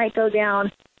actually might go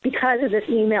down because of this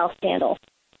email scandal.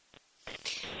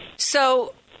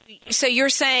 So you're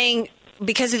saying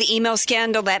because of the email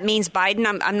scandal, that means Biden?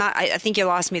 I'm not. I think you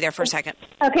lost me there for a second.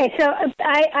 Okay, so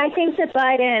I think that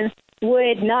Biden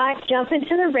would not jump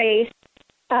into the race,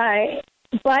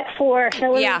 but for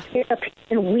Hillary to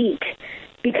appear weak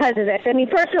because of this. I mean,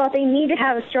 first of all, they need to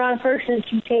have a strong person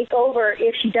to take over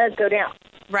if she does go down.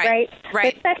 Right.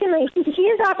 But secondly, he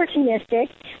is opportunistic.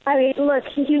 I mean, look,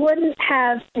 he wouldn't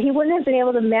have been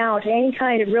able to mount any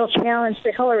kind of real challenge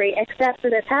to Hillary except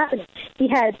for this happening. He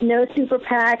has no super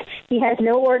PAC. He has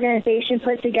no organization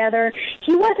put together.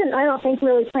 He wasn't, I don't think,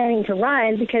 really planning to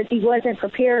run because he wasn't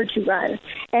prepared to run.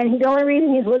 And the only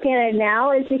reason he's looking at it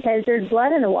now is because there's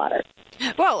blood in the water.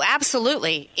 Well,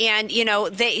 absolutely. And,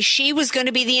 she was going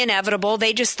to be the inevitable.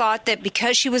 They just thought that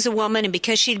because she was a woman and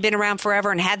because she'd been around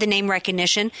forever and had the name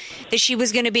recognition, that she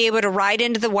was going to be able to ride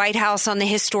into the White House on the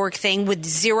historic thing with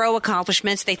zero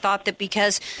accomplishments. They thought that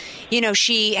because,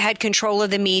 she had control of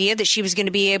the media, that she was going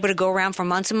to be able to go around for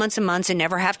months and months and months and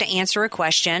never have to answer a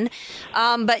question.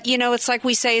 But, it's like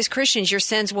we say as Christians, your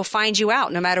sins will find you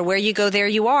out. No matter where you go, there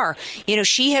you are.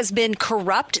 She has been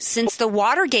corrupt since the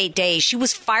Watergate days. She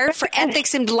was fired for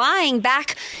ethics and lying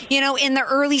back, in the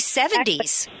early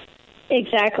 70s.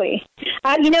 Exactly.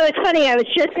 It's funny. I was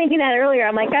just thinking that earlier.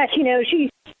 I'm like, gosh,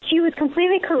 she was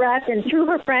completely corrupt and threw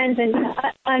her friends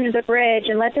under the bridge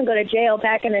and let them go to jail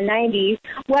back in the 90s.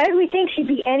 Why do we think she'd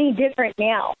be any different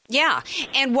now? Yeah.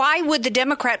 And why would the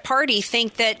Democrat Party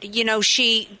think that,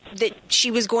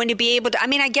 she was going to be able to? I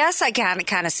mean, I guess I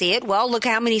kind of see it. Well, look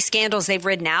how many scandals they've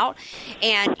ridden out.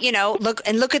 And,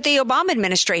 look at the Obama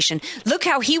administration. Look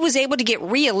how he was able to get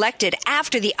reelected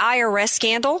after the IRS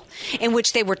scandal in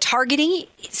which they were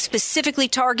specifically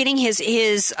targeting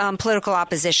his political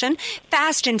opposition.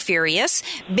 Fast and Furious,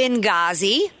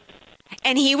 Benghazi,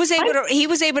 and he was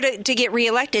able to get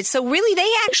reelected. So really, they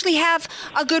actually have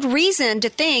a good reason to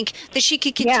think that she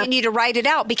could continue to ride it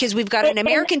out because we've got an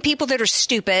American people that are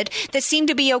stupid that seem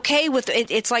to be okay with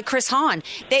it. It's like Chris Hahn.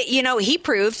 He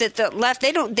proved that the left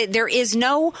there is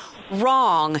no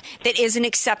wrong that isn't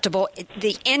acceptable.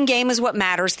 The end game is what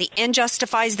matters. The end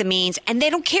justifies the means, and they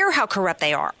don't care how corrupt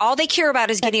they are. All they care about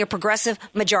is getting a progressive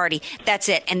majority. That's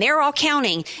it. And they're all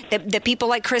counting the people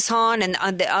like Chris Hahn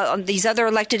and these other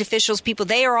elected officials, people,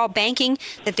 they are all banking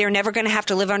that they're never going to have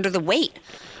to live under the weight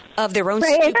of their own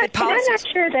stupid policies.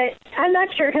 I'm not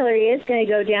sure Hillary is going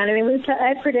to go down. I mean,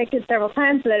 I've predicted several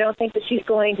times that I don't think that she's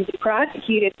going to be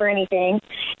prosecuted for anything,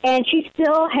 and she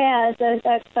still has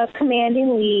a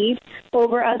commanding lead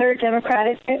over other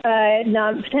Democratic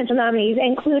potential nominees,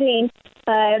 including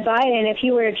Biden, if he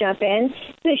were to jump in.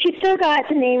 So she's still got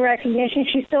the name recognition.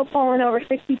 She's still polling over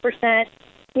 60%.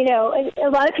 you know, a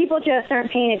lot of people just aren't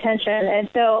paying attention. And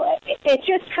so it's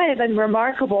just kind of been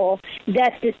remarkable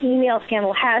that this email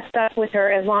scandal has stuck with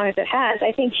her as long as it has.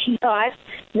 I think she thought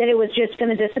that it was just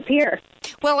going to disappear.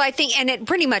 Well, I think, and it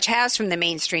pretty much has from the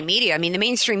mainstream media. I mean, the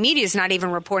mainstream media is not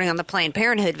even reporting on the Planned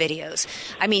Parenthood videos.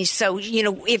 I mean, so, you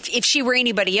know, if she were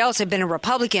anybody else, had been a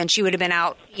Republican, she would have been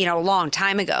out, you know, a long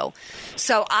time ago.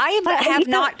 So I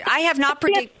have not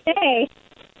predicted.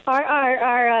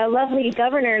 Our lovely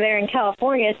governor there in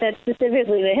California said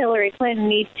specifically that Hillary Clinton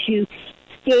needs to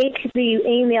stake the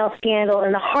email scandal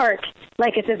in the heart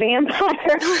like it's a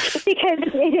vampire because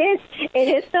it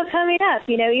is still coming up,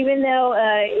 you know, even though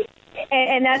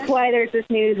and that's why there's this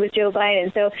news with Joe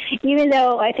Biden. So even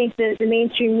though I think the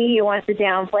mainstream media wants to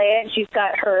downplay it, she's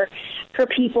got her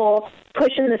people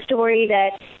pushing the story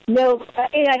that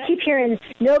I keep hearing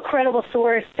no credible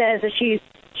source says that she's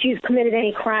committed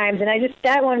any crimes, and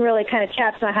that one really kind of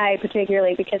chaps my hide,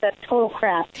 particularly because that's total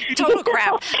crap. Total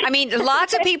crap. I mean,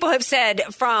 lots of people have said,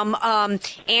 from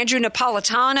Andrew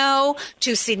Napolitano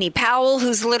to Sidney Powell,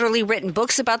 who's literally written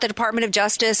books about the Department of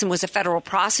Justice and was a federal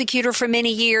prosecutor for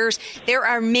many years. There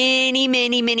are many,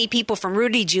 many, many people, from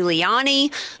Rudy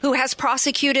Giuliani, who has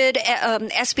prosecuted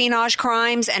espionage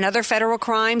crimes and other federal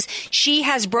crimes. She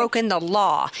has broken the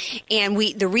law, and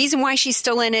the reason why she's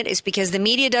still in it is because the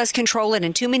media does control it,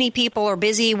 and too many people are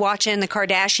busy watching the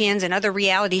Kardashians and other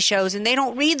reality shows, and they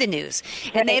don't read the news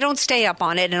and they don't stay up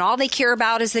on it, and all they care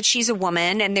about is that she's a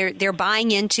woman, and they're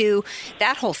buying into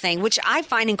that whole thing, which I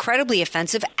find incredibly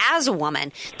offensive as a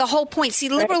woman. The whole point, see,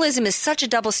 liberalism is such a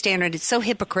double standard; it's so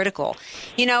hypocritical.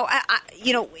 You know,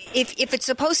 if it's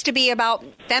supposed to be about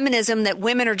feminism, that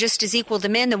women are just as equal to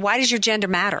men, then why does your gender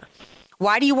matter?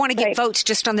 Why do you want to get votes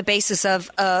just on the basis of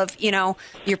you know,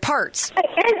 your parts?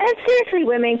 And seriously,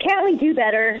 women, can't we do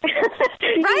better?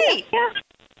 Right.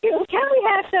 Can't we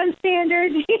have some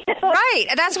standards? You know? Right.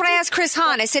 That's what I asked Chris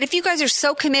Hahn. I said, if you guys are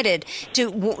so committed to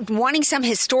wanting some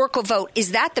historical vote,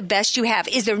 is that the best you have?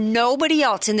 Is there nobody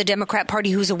else in the Democrat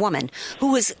Party who's a woman,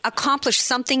 who has accomplished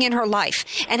something in her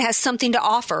life and has something to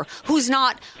offer, who's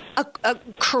not a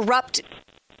corrupt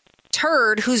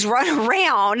turd who's run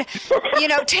around, you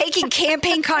know, taking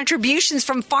campaign contributions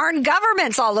from foreign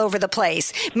governments all over the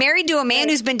place, married to a man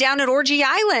who's been down at Orgy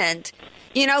Island,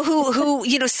 you know, who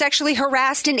you know, sexually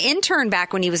harassed an intern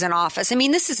back when he was in office. I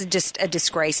mean, this is just a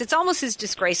disgrace. It's almost as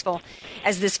disgraceful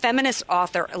as this feminist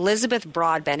author, Elizabeth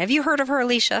Broadbent. Have you heard of her,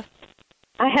 Alicia?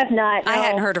 I have not. No. I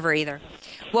hadn't heard of her either.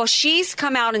 Well, she's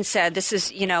come out and said this is,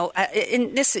 you know,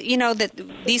 that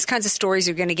these kinds of stories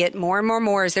are going to get more and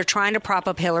more as they're trying to prop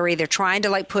up Hillary. They're trying to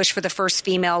like push for the first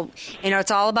female. You know,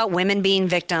 it's all about women being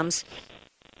victims.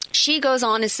 She goes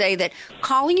on to say that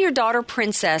calling your daughter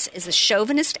princess is a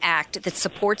chauvinist act that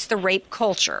supports the rape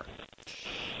culture.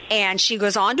 And she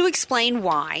goes on to explain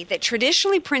why, that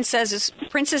traditionally princesses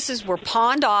were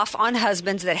pawned off on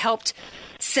husbands that helped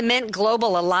cement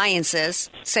global alliances.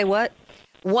 Say what?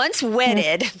 Once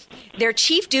wedded, their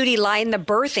chief duty lie in the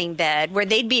birthing bed, where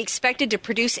they'd be expected to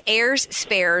produce heirs,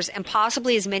 spares, and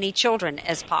possibly as many children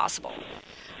as possible.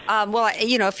 Well,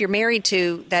 you know, if you're married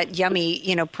to that yummy,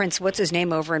 you know, Prince, what's his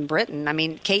name over in Britain? I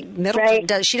mean, Kate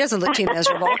Middleton, she doesn't look too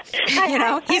miserable. You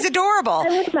know, he's adorable. I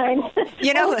wouldn't mind.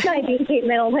 You know, I wouldn't mind being Kate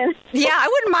Middleton. Yeah, I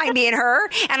wouldn't mind being her.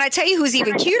 And I tell you who's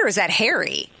even cuter is that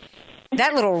Harry.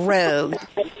 That little rogue,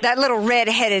 that little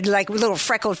red-headed, like little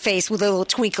freckled face with a little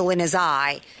twinkle in his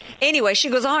eye. Anyway, she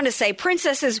goes on to say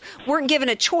princesses weren't given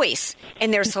a choice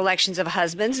in their selections of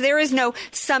husbands. There is no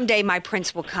someday my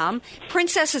prince will come.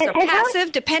 Princesses are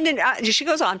passive, dependent. She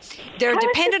goes on. They're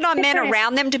dependent on men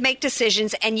around them to make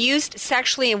decisions and used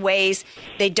sexually in ways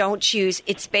they don't choose.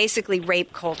 It's basically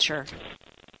rape culture.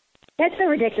 That's so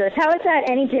ridiculous. How is that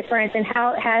any different than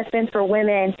how it has been for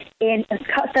women in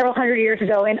several hundred years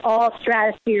ago in all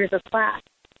stratospheres of class,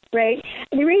 right?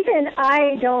 The reason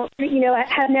I don't, you know,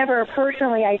 have never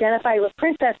personally identified with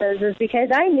princesses is because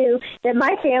I knew that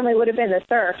my family would have been the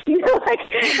serfs. You know,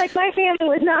 like my family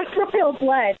was not royal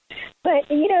blood. But,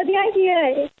 you know, the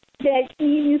idea that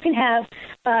you can have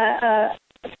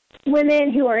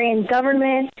women who are in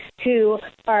government who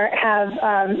have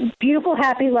beautiful,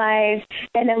 happy lives,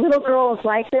 and then little girls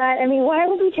like that. I mean, why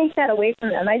would we take that away from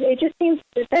them? It just seems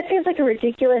like a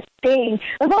ridiculous thing.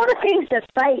 Of all the things to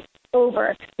fight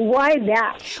over. Why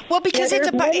that? Well, because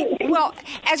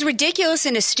as ridiculous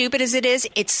and as stupid as it is,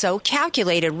 it's so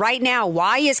calculated. Right now,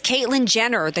 why is Caitlyn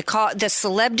Jenner the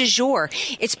celeb du jour?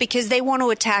 It's because they want to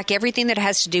attack everything that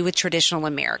has to do with traditional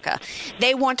America.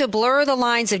 They want to blur the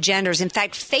lines of genders. In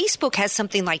fact, Facebook has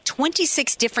something like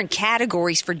 26 different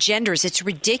categories for genders. It's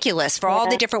ridiculous for all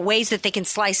the different ways that they can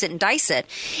slice it and dice it.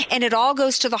 And it all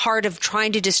goes to the heart of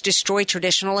trying to just destroy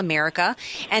traditional America,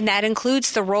 and that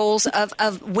includes the roles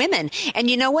of women. And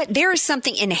you know what? There is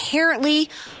something inherently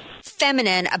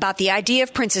feminine about the idea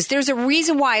of princess. There's a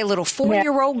reason why a little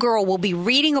 4-year-old girl will be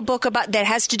reading a book about that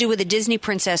has to do with a Disney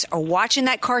princess, or watching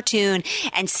that cartoon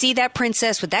and see that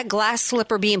princess with that glass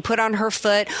slipper being put on her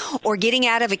foot, or getting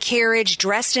out of a carriage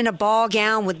dressed in a ball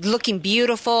gown with looking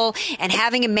beautiful, and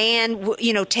having a man,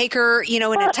 take her, in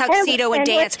a tuxedo and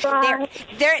dance.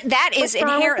 That is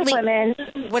inherently.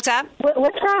 What's up?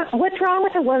 What's wrong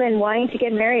with a woman wanting to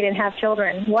get married and have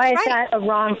children? Why is that a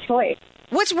wrong choice?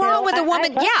 What's wrong with a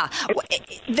woman?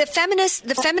 The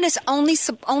feminists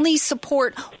only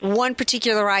support one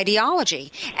particular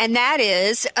ideology, and that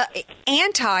is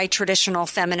anti-traditional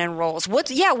feminine roles.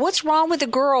 What's wrong with a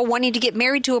girl wanting to get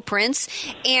married to a prince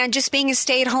and just being a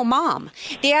stay-at-home mom?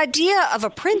 The idea of a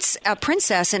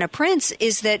princess, and a prince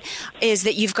is that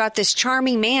you've got this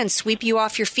charming man sweep you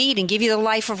off your feet and give you the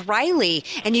life of Riley,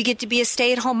 and you get to be a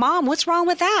stay-at-home mom. What's wrong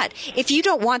with that? If you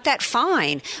don't want that,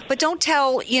 fine, but don't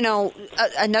tell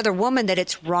another woman that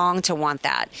it's wrong to want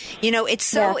that. It's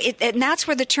so, and that's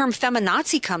where the term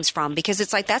feminazi comes from, because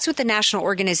it's like that's what the National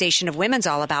Organization of Women's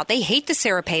all about. They hate the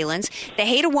Sarah Palins. They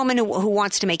hate a woman who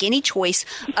wants to make any choice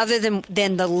other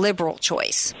than the liberal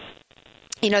choice.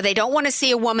 They don't want to see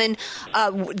a woman.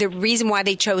 The reason why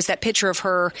they chose that picture of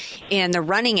her in the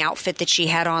running outfit that she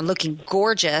had on, looking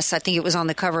gorgeous, I think it was on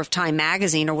the cover of Time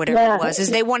magazine or whatever it was,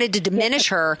 is they wanted to diminish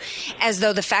her, as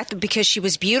though the fact that because she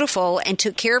was beautiful and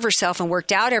took care of herself and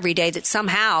worked out every day, that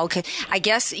somehow, I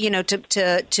guess,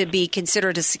 to be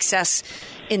considered a success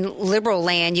in liberal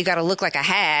land, you got to look like a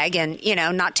hag and,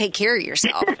 not take care of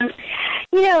yourself.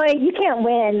 You can't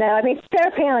win, though. I mean,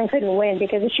 Sarah Palin couldn't win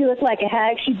because if she looked like a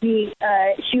hag,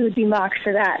 she would be mocked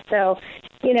for that. So,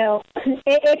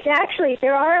 it's actually,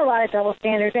 there are a lot of double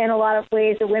standards and a lot of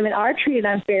ways that women are treated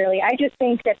unfairly. I just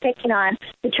think that picking on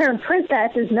the term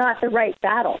princess is not the right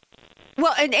battle.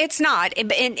 Well, it's not,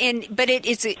 but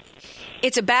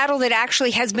it's a battle that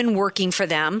actually has been working for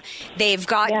them. They've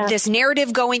got this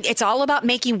narrative going. It's all about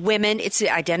making women. It's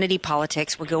identity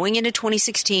politics. We're going into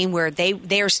 2016 where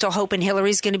they are still hoping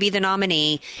Hillary's going to be the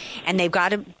nominee, and they've got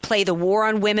to play the war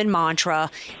on women mantra.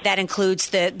 That includes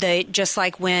the just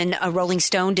like when Rolling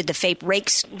Stone did the fake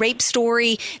rape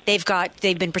story. They've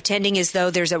been pretending as though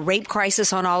there's a rape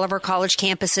crisis on all of our college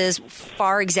campuses.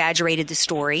 Far exaggerated the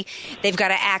story. They've got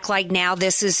to act like now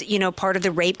this is part of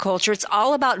the rape culture. It's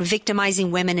all about victimizing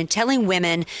women and telling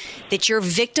women that you're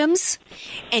victims,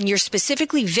 and you're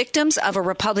specifically victims of a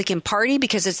Republican Party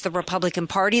because it's the Republican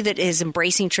Party that is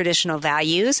embracing traditional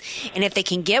values. And if they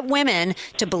can get women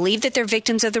to believe that they're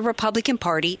victims of the Republican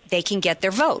Party, they can get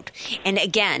their vote. And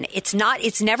again, it's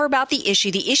never about the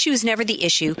issue. The issue is never the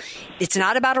issue. It's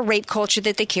not about a rape culture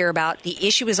that they care about. The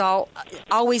issue is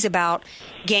always about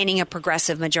gaining a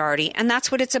progressive majority. And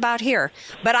that's what it's about here.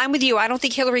 But I'm with you. I don't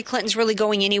think Hillary Clinton's really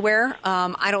going anywhere.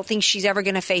 I don't think she's ever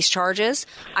going to face charges.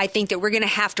 I think that we're going to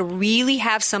have to really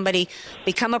have somebody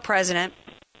become a president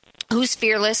who's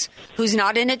fearless, who's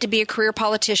not in it to be a career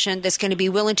politician, that's going to be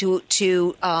willing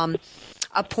to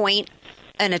appoint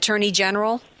an attorney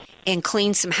general and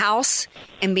clean some house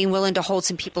and being willing to hold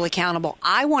some people accountable.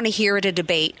 I want to hear at a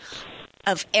debate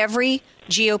of every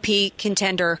GOP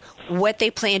contender what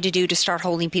they plan to do to start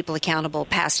holding people accountable,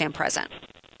 past and present.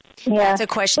 Yeah. That's a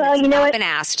question that's not been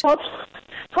asked.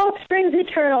 Hope springs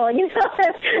eternal.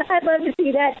 I'd love to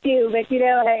see that too. But,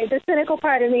 the cynical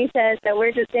part of me says that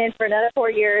we're just in for another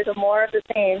 4 years or more of the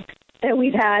same that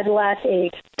we've had the last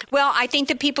 8. Well, I think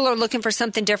that people are looking for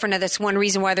something different, and that's one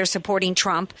reason why they're supporting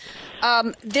Trump.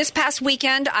 This past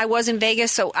weekend, I was in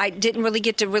Vegas, so I didn't really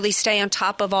get to really stay on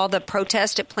top of all the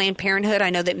protests at Planned Parenthood. I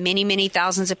know that many, many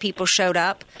thousands of people showed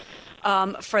up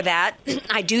for that.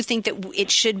 I do think that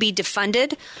it should be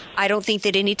defunded. I don't think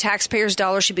that any taxpayers'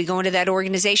 dollars should be going to that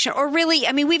organization. Or really,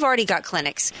 we've already got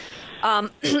clinics.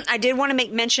 I did want to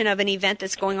make mention of an event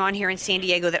that's going on here in San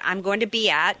Diego that I'm going to be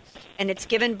at, and it's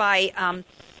given by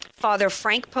Father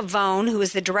Frank Pavone, who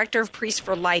is the director of Priests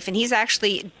for Life, and he's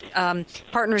actually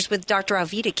partners with Dr.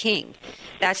 Alveda King.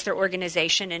 That's their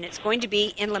organization, and it's going to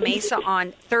be in La Mesa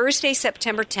on Thursday,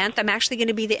 September 10th. I'm actually going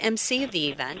to be the MC of the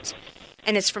event.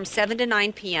 and it's from 7 to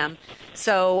 9 p.m.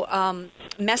 So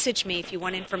message me if you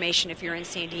want information if you're in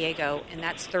San Diego, and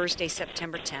that's Thursday,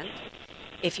 September 10th,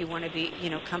 if you want to be,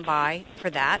 come by for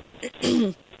that.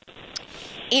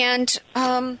 And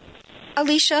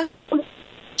Alicia,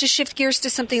 to shift gears to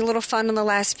something a little fun in the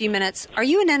last few minutes, are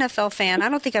you an NFL fan? I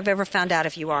don't think I've ever found out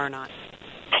if you are or not.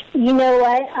 You know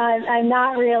what? I'm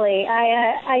not really.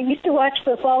 I used to watch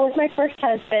football with my first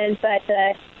husband, but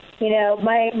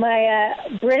my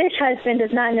British husband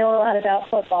does not know a lot about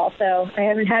football, so I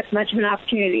haven't had much of an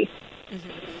opportunity. Mm-hmm.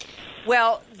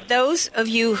 Well, those of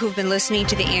you who've been listening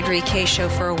to the Andrea Kaye Show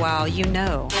for a while, you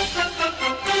know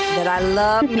that I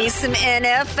love me some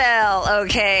NFL,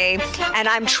 okay? And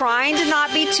I'm trying to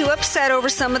not be too upset over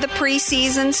some of the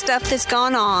preseason stuff that's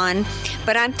gone on,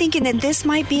 but I'm thinking that this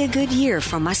might be a good year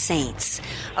for my Saints.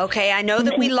 Okay, I know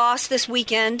that we lost this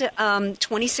weekend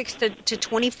 26 to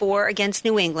 24 against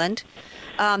New England.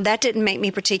 That didn't make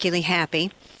me particularly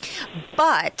happy.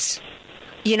 But,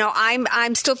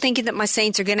 I'm still thinking that my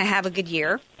Saints are going to have a good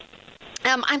year.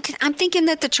 I'm thinking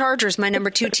that the Chargers, my number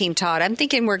 2 team, Todd, I'm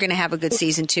thinking we're going to have a good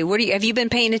season, too. Have you been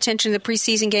paying attention to the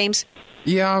preseason games?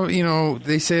 Yeah,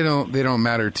 they say they don't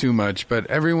matter too much, but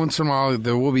every once in a while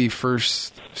there will be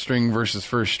first string versus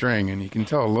first string, and you can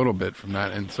tell a little bit from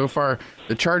that. And so far,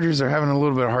 the Chargers are having a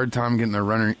little bit of a hard time getting their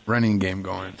running game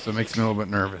going, so it makes me a little bit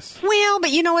nervous. Well, but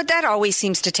you know what? That always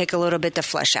seems to take a little bit to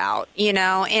flesh out, and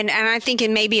I'm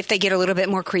thinking maybe if they get a little bit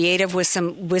more creative with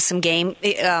some game,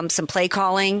 some play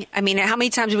calling. I mean, how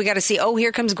many times have we got to see,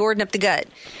 here comes Gordon up the gut?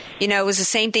 It was the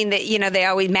same thing that, they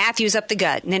always, Matthews up the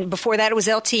gut. And then before that, it was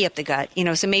LT up the gut.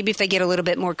 So maybe if they get a little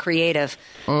bit more creative.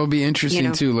 Well, it'll be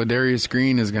interesting, too. Ladarius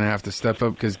Green is going to have to step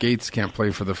up because Gates can't play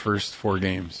for the first 4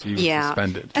 games. He was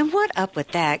suspended. And what up with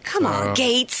that? Come on,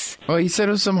 Gates. Well, he said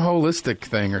it was some holistic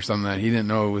thing or something that he didn't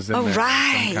know it was in there. Oh,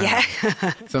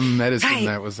 right. Some medicine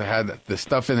that had the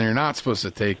stuff in there you're not supposed to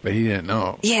take, but he didn't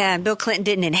know. Yeah, and Bill Clinton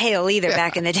didn't inhale either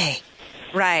back in the day.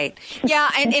 Right. Yeah,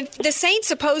 and if the Saints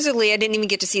supposedly, I didn't even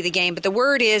get to see the game, but the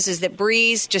word is that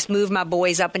Breeze just moved my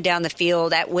boys up and down the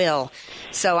field at will.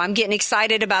 So I'm getting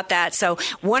excited about that. So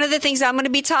one of the things I'm going to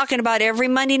be talking about every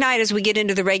Monday night as we get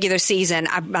into the regular season,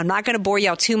 I'm not going to bore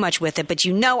y'all too much with it, but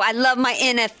I love my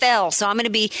NFL. So I'm going to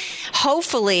be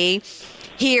hopefully...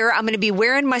 Here, I'm going to be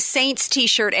wearing my Saints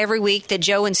T-shirt every week that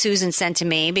Joe and Susan sent to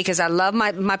me because I love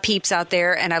my peeps out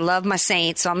there and I love my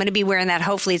Saints. So I'm going to be wearing that.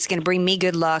 Hopefully, it's going to bring me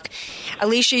good luck.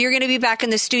 Alicia, you're going to be back in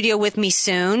the studio with me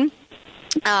soon,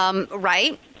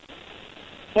 right?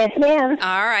 Yes, ma'am.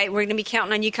 All right. We're going to be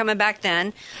counting on you coming back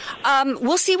then.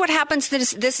 We'll see what happens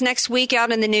this next week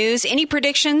out in the news. Any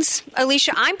predictions,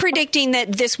 Alicia? I'm predicting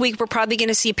that this week we're probably going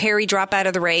to see Perry drop out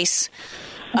of the race.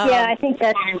 Yeah, I think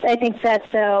that's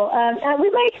so. We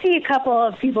might see a couple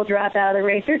of people drop out of the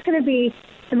race. There's going to be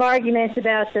some arguments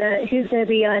about who's going to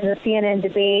be on the CNN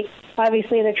debate.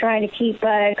 Obviously, they're trying to keep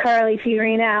Carly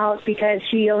Fiorina out because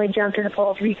she only jumped in the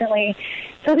polls recently.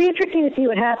 So it'll be interesting to see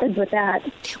what happens with that.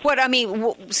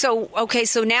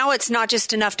 So now it's not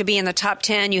just enough to be in the top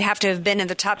 10. You have to have been in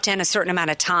the top 10 a certain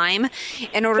amount of time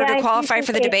in order to qualify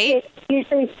for the debate? It's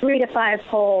usually 3 to 5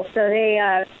 polls, so they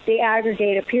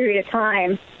aggregate a period of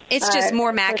time. It's just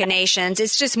more machinations.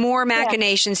 It's just more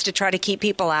machinations to try to keep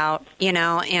people out, and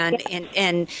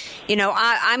I'm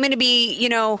going to be,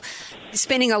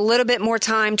 spending a little bit more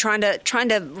time trying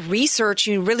to research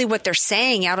really what they're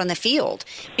saying out on the field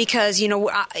because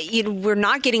we're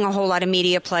not getting a whole lot of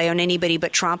media play on anybody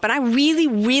but Trump, and I really,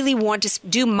 really want to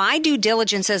do my due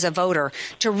diligence as a voter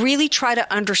to really try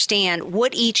to understand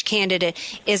what each candidate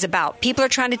is about. People are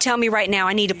trying to tell me right now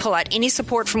I need to pull out any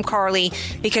support from Carly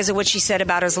because of what she said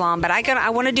about Islam, but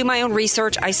I want to do my own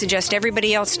research. I suggest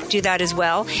everybody else do that as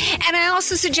well, and I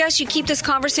also suggest you keep this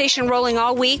conversation rolling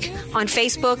all week on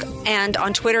Facebook and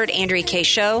on Twitter at Andrea Kaye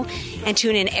Show, and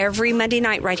tune in every Monday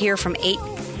night right here from 8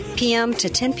 p.m. to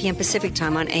 10 p.m. Pacific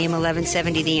time on AM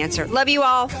 1170 The Answer. Love you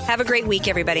all. Have a great week,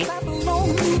 everybody.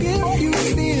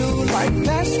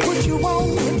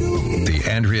 The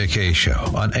Andrea Kaye Show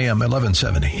on AM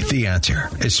 1170 The Answer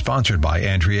is sponsored by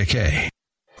Andrea Kaye.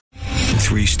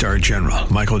 3-star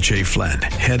General Michael J. Flynn,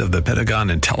 head of the Pentagon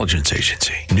Intelligence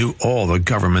Agency, knew all the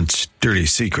government's dirty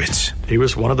secrets. He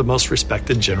was one of the most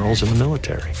respected generals in the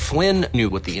military. Flynn knew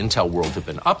what the intel world had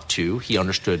been up to. He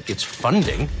understood its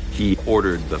funding. He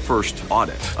ordered the first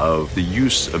audit of the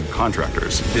use of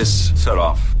contractors. This set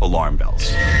off alarm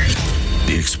bells.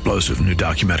 The explosive new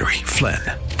documentary, Flynn,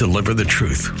 deliver the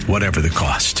truth, whatever the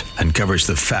cost, and covers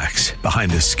the facts behind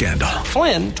the scandal.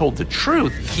 Flynn told the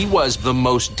truth. He was the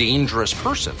most dangerous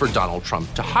person for Donald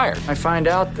Trump to hire. I find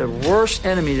out the worst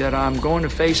enemy that I'm going to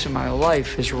face in my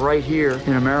life is right here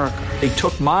in America. They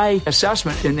took my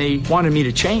assessment and they wanted me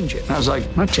to change it. And I was like,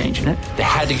 I'm not changing it. They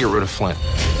had to get rid of Flynn.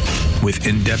 With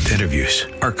in-depth interviews,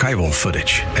 archival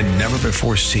footage, and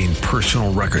never-before-seen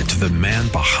personal records of the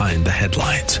man behind the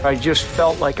headlines. I just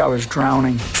felt like I was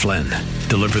drowning. Flynn,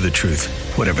 deliver the truth,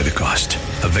 whatever the cost.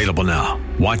 Available now.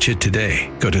 Watch it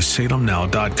today. Go to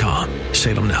salemnow.com.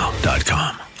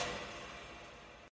 salemnow.com.